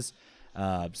it was.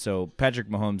 So Patrick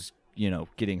Mahomes,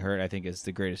 getting hurt, I think is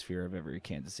the greatest fear of every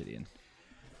Kansas Cityan.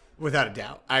 Without a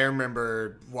doubt. I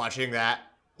remember watching that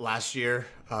last year.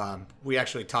 We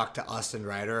actually talked to Austin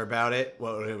Ryder about it,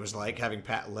 what it was like having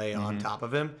Pat lay on top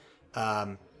of him.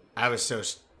 I was so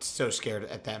scared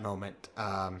at that moment.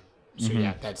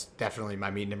 Yeah, that's definitely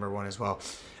my meat number 1 as well.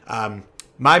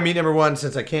 My meat number 1,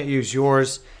 since I can't use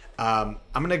yours, I'm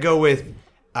going to go with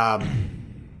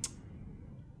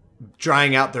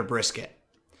drying out their brisket.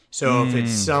 So if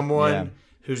it's someone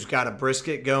who's got a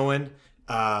brisket going,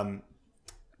 and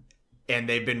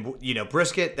they've been,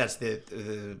 brisket, that's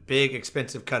the big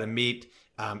expensive cut of meat.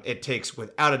 It takes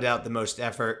without a doubt the most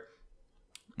effort.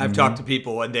 I've talked to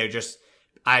people and they're just,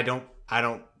 I'm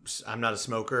not a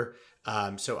smoker.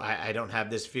 So I don't have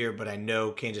this fear, but I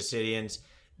know Kansas Cityans,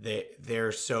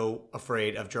 they're so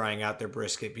afraid of drying out their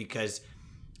brisket because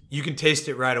you can taste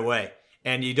it right away.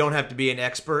 And you don't have to be an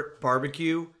expert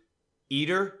barbecue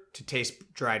eater to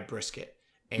taste dried brisket.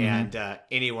 And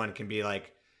anyone can be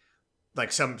like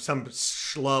some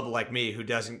schlub like me who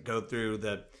doesn't go through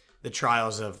the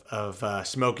trials of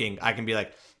smoking. I can be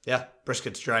like, yeah,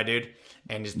 brisket's dry, dude.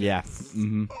 And just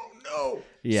oh no.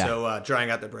 Yeah. So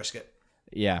drying out the brisket.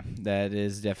 Yeah, that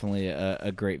is definitely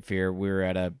a great fear. We were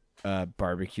at a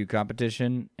barbecue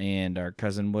competition, and our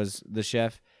cousin was the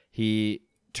chef. He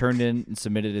turned in and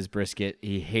submitted his brisket.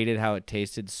 He hated how it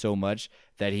tasted so much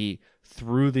that he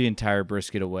threw the entire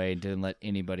brisket away and didn't let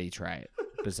anybody try it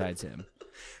besides him.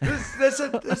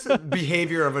 That's a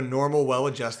behavior of a normal,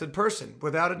 well-adjusted person,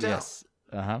 without a doubt. Yes.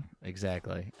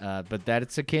 Exactly. But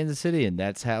that's a Kansas City, and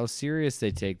that's how serious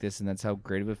they take this, and that's how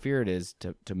great of a fear it is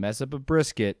to mess up a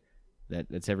brisket.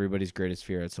 That's everybody's greatest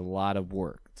fear. It's a lot of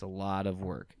work.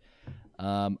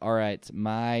 All right,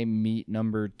 my meat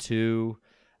number 2.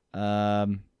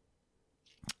 I'm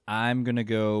gonna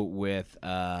go with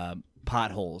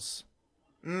potholes.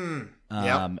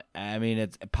 Yep. I mean,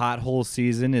 it's pothole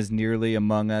season is nearly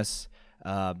among us.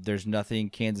 There's nothing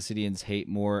Kansas Cityans hate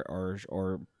more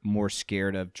or more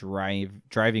scared of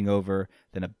driving over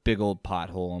than a big old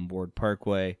pothole on Ward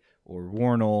Parkway or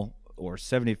Warnell or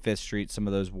 75th Street, some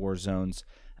of those war zones.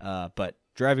 But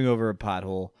driving over a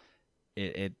pothole,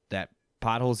 that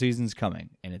pothole season's coming,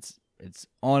 and it's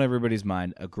on everybody's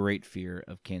mind. A great fear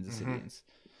of Kansas Cityans.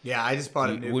 Yeah, I just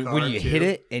bought a new car. When you too. hit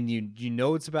it and you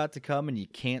know it's about to come and you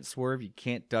can't swerve, you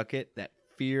can't duck it, that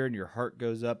fear and your heart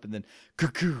goes up, and then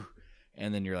cuckoo,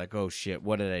 and then you're like, oh shit,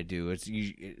 what did I do?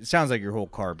 It sounds like your whole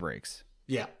car breaks.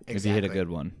 Yeah, exactly. If you hit a good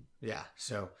one. Yeah,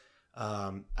 so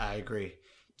I agree.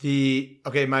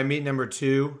 My meat number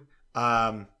 2.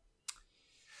 I'm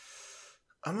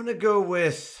gonna go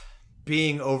with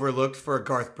being overlooked for a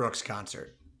Garth Brooks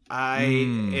concert.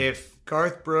 If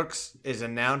Garth Brooks is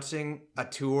announcing a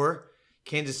tour,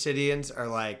 Kansas Cityans are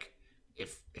like,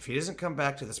 if he doesn't come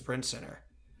back to the Sprint Center,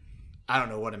 I don't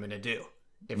know what I'm gonna do.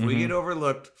 If we get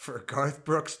overlooked for a Garth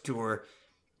Brooks tour,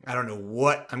 I don't know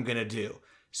what I'm gonna do.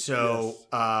 So,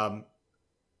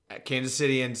 Kansas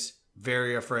Cityans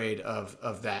very afraid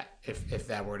of that if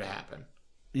that were to happen.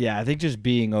 Yeah, I think just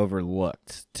being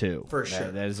overlooked too. For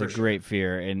sure, that is a great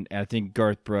fear, and I think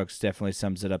Garth Brooks definitely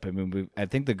sums it up. I mean, I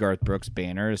think the Garth Brooks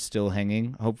banner is still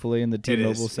hanging, hopefully, in the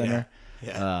T-Mobile Center.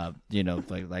 Yeah.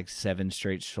 Like 7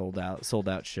 straight sold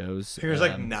out shows. Here's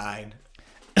like 9.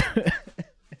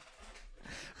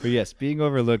 But yes, being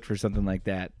overlooked for something like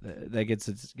that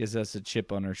gives us a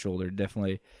chip on our shoulder.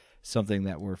 Definitely something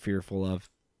that we're fearful of.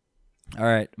 All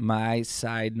right, my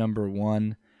side number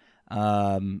 1.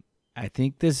 I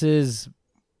think this is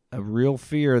a real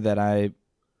fear that I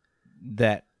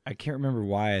can't remember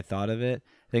why I thought of it.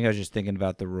 I think I was just thinking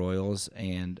about the Royals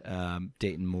and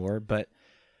Dayton Moore, but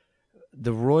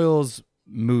the Royals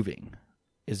moving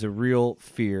is a real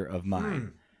fear of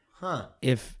mine.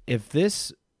 If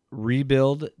this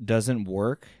rebuild doesn't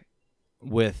work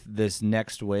with this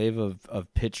next wave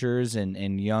of pitchers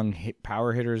and young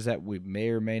power hitters that we may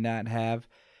or may not have,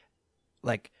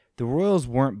 like the Royals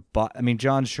weren't bought. I mean,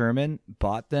 John Sherman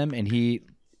bought them, and he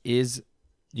is,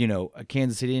 a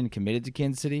Kansas City and committed to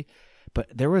Kansas City,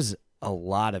 but there was a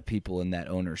lot of people in that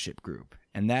ownership group,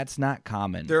 and that's not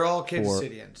common. They're all Kansas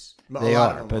Cityans. They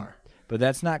are, but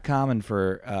that's not common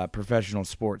for professional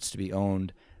sports to be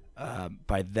owned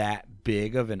by that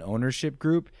big of an ownership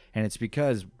group, and it's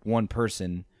because one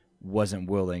person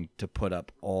wasn't willing to put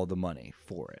up all the money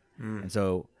for it. And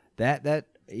so that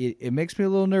it makes me a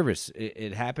little nervous.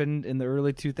 It happened in the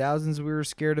early 2000s. We were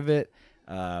scared of it.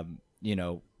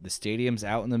 The stadium's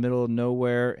out in the middle of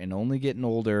nowhere and only getting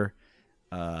older.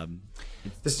 The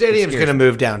stadium's going to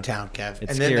move downtown, Kev. It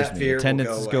and scares then that me. fear Attendance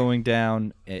will go is away. going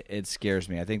down. It scares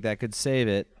me. I think that could save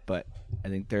it, but I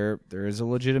think there is a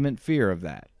legitimate fear of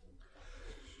that.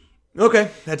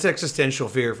 Okay, that's existential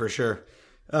fear for sure.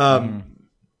 All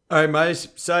right, my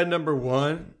side number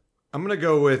 1, I'm going to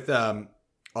go with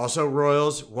also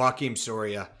Royals, Joakim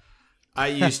Soria. I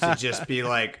used to just be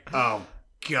like, oh,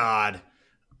 God.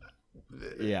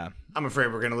 Yeah. I'm afraid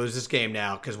we're going to lose this game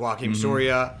now because Joakim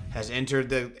Soria has entered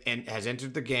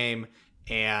the game,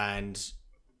 and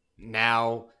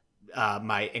now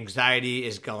my anxiety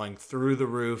is going through the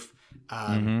roof.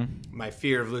 My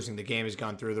fear of losing the game has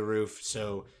gone through the roof.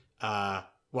 So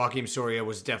Joakim Soria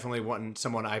was definitely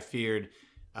someone I feared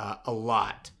a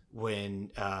lot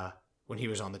when he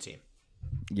was on the team.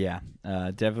 Yeah,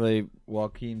 definitely.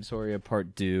 Joakim Soria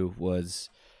Part 2 was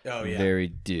very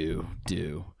due.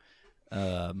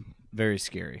 Very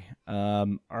scary.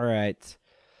 All right.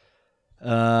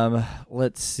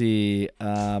 Let's see.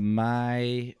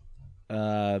 My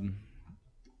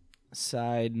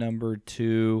side number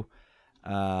 2.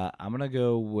 I'm gonna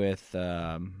go with.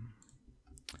 I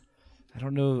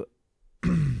don't know.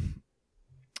 I'm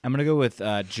gonna go with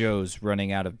Joe's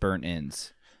running out of burnt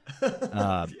ends.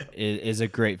 Is a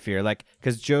great fear, like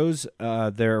because Joe's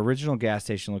their original gas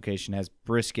station location has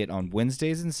brisket on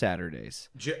Wednesdays and Saturdays.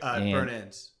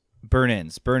 Burn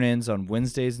ends on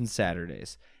Wednesdays and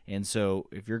Saturdays. And so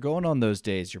if you're going on those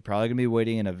days, you're probably gonna be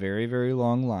waiting in a very, very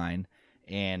long line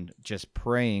and just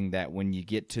praying that when you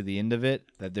get to the end of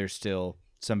it, that there's still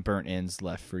some burnt ends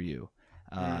left for you.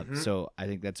 So I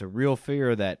think that's a real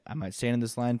fear that I might stand in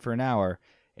this line for an hour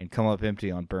and come up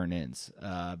empty on burnt ends.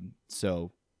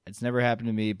 So it's never happened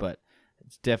to me, but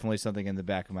it's definitely something in the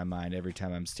back of my mind every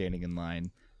time I'm standing in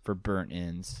line for burnt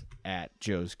ends at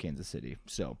Joe's Kansas City.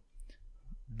 So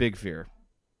big fear.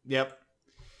 Yep.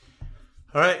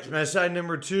 All right, my side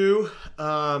number 2.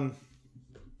 I'm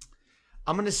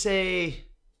going to say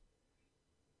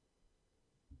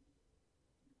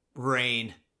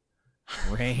rain.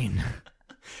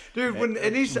 Dude,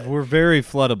 we're very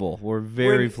floodable.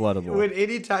 When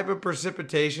any type of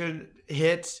precipitation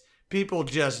hits, people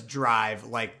just drive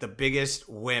like the biggest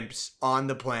wimps on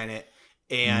the planet.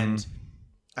 And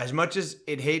as much as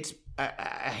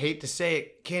I hate to say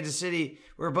it, Kansas City,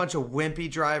 we're a bunch of wimpy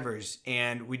drivers,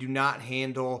 and we do not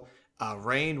handle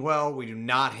rain well. We do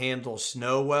not handle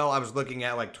snow well. I was looking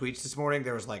at like tweets this morning.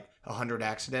 There was like 100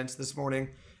 accidents this morning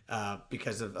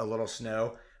because of a little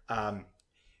snow.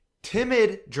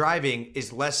 Timid driving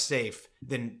is less safe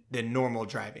than normal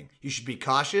driving. You should be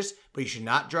cautious, but you should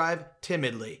not drive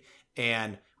timidly.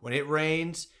 And when it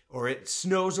rains or it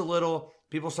snows a little,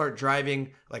 people start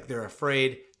driving like they're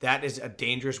afraid. That is a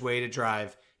dangerous way to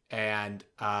drive, and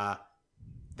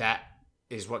that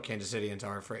is what Kansas Cityans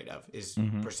are afraid of, is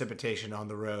precipitation on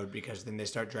the road, because then they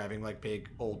start driving like big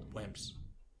old wimps.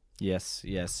 Yes.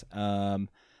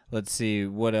 Let's see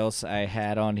what else I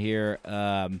had on here.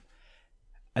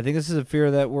 I think this is a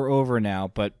fear that we're over now,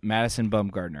 but Madison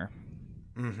Bumgarner.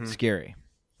 Scary.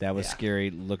 That was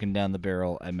scary looking down the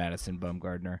barrel at Madison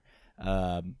Bumgarner.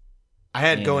 I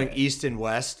had going east and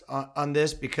west on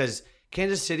this, because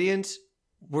Kansas Cityans,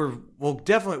 we'll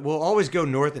always go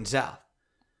north and south.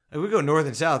 Like, we go north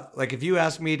and south. Like, if you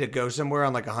ask me to go somewhere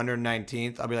on like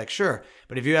 119th, I'll be like, sure.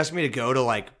 But if you ask me to go to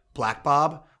like Black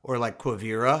Bob or like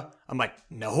Quivira, I'm like,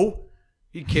 no.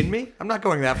 You kidding me? I'm not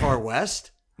going that far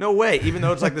west. No way. Even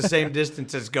though it's like the same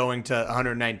distance as going to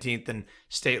 119th and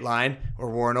State Line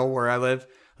or Warnell, where I live,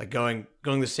 like going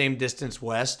the same distance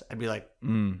west, I'd be like,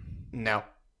 no,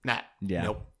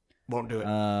 nope, won't do it.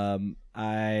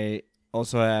 I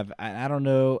also have, I don't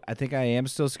know, I think I am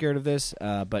still scared of this,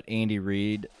 but Andy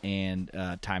Reid and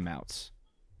timeouts,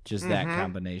 just that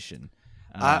combination.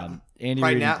 Andy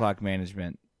Reid and clock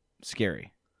management,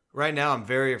 scary. Right now, I'm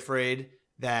very afraid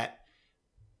that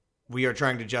we are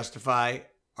trying to justify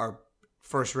our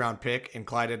first round pick in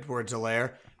Clyde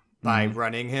Edwards-Helaire by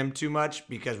running him too much,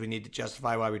 because we need to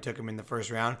justify why we took him in the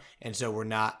first round, and so we're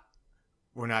not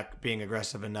being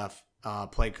aggressive enough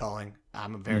play calling.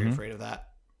 I'm very afraid of that.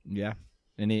 Yeah.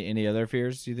 Any other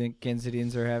fears you think Kansas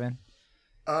Cityans are having?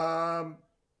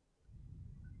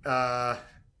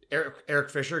 Eric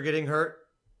Fisher getting hurt.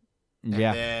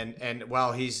 Yeah. And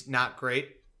while he's not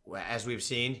great, as we've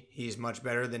seen, he's much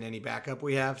better than any backup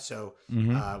we have. So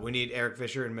we need Eric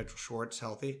Fisher and Mitchell Schwartz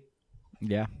healthy.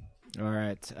 Yeah. All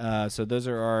right. So those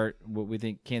are what we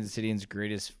think Kansas Cityans'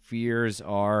 greatest fears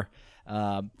are.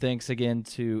 Thanks again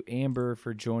to Amber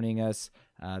for joining us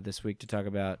this week to talk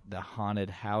about the haunted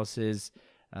houses.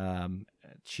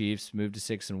 Chiefs moved to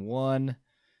 6-1.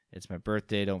 It's my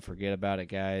birthday. Don't forget about it,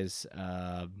 guys.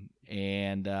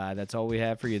 And that's all we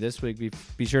have for you this week.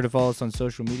 Be sure to follow us on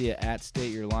social media at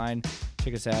State Your Line.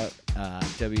 Check us out,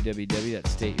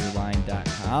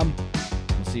 www.stateyourline.com.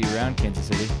 We'll see you around, Kansas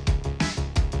City.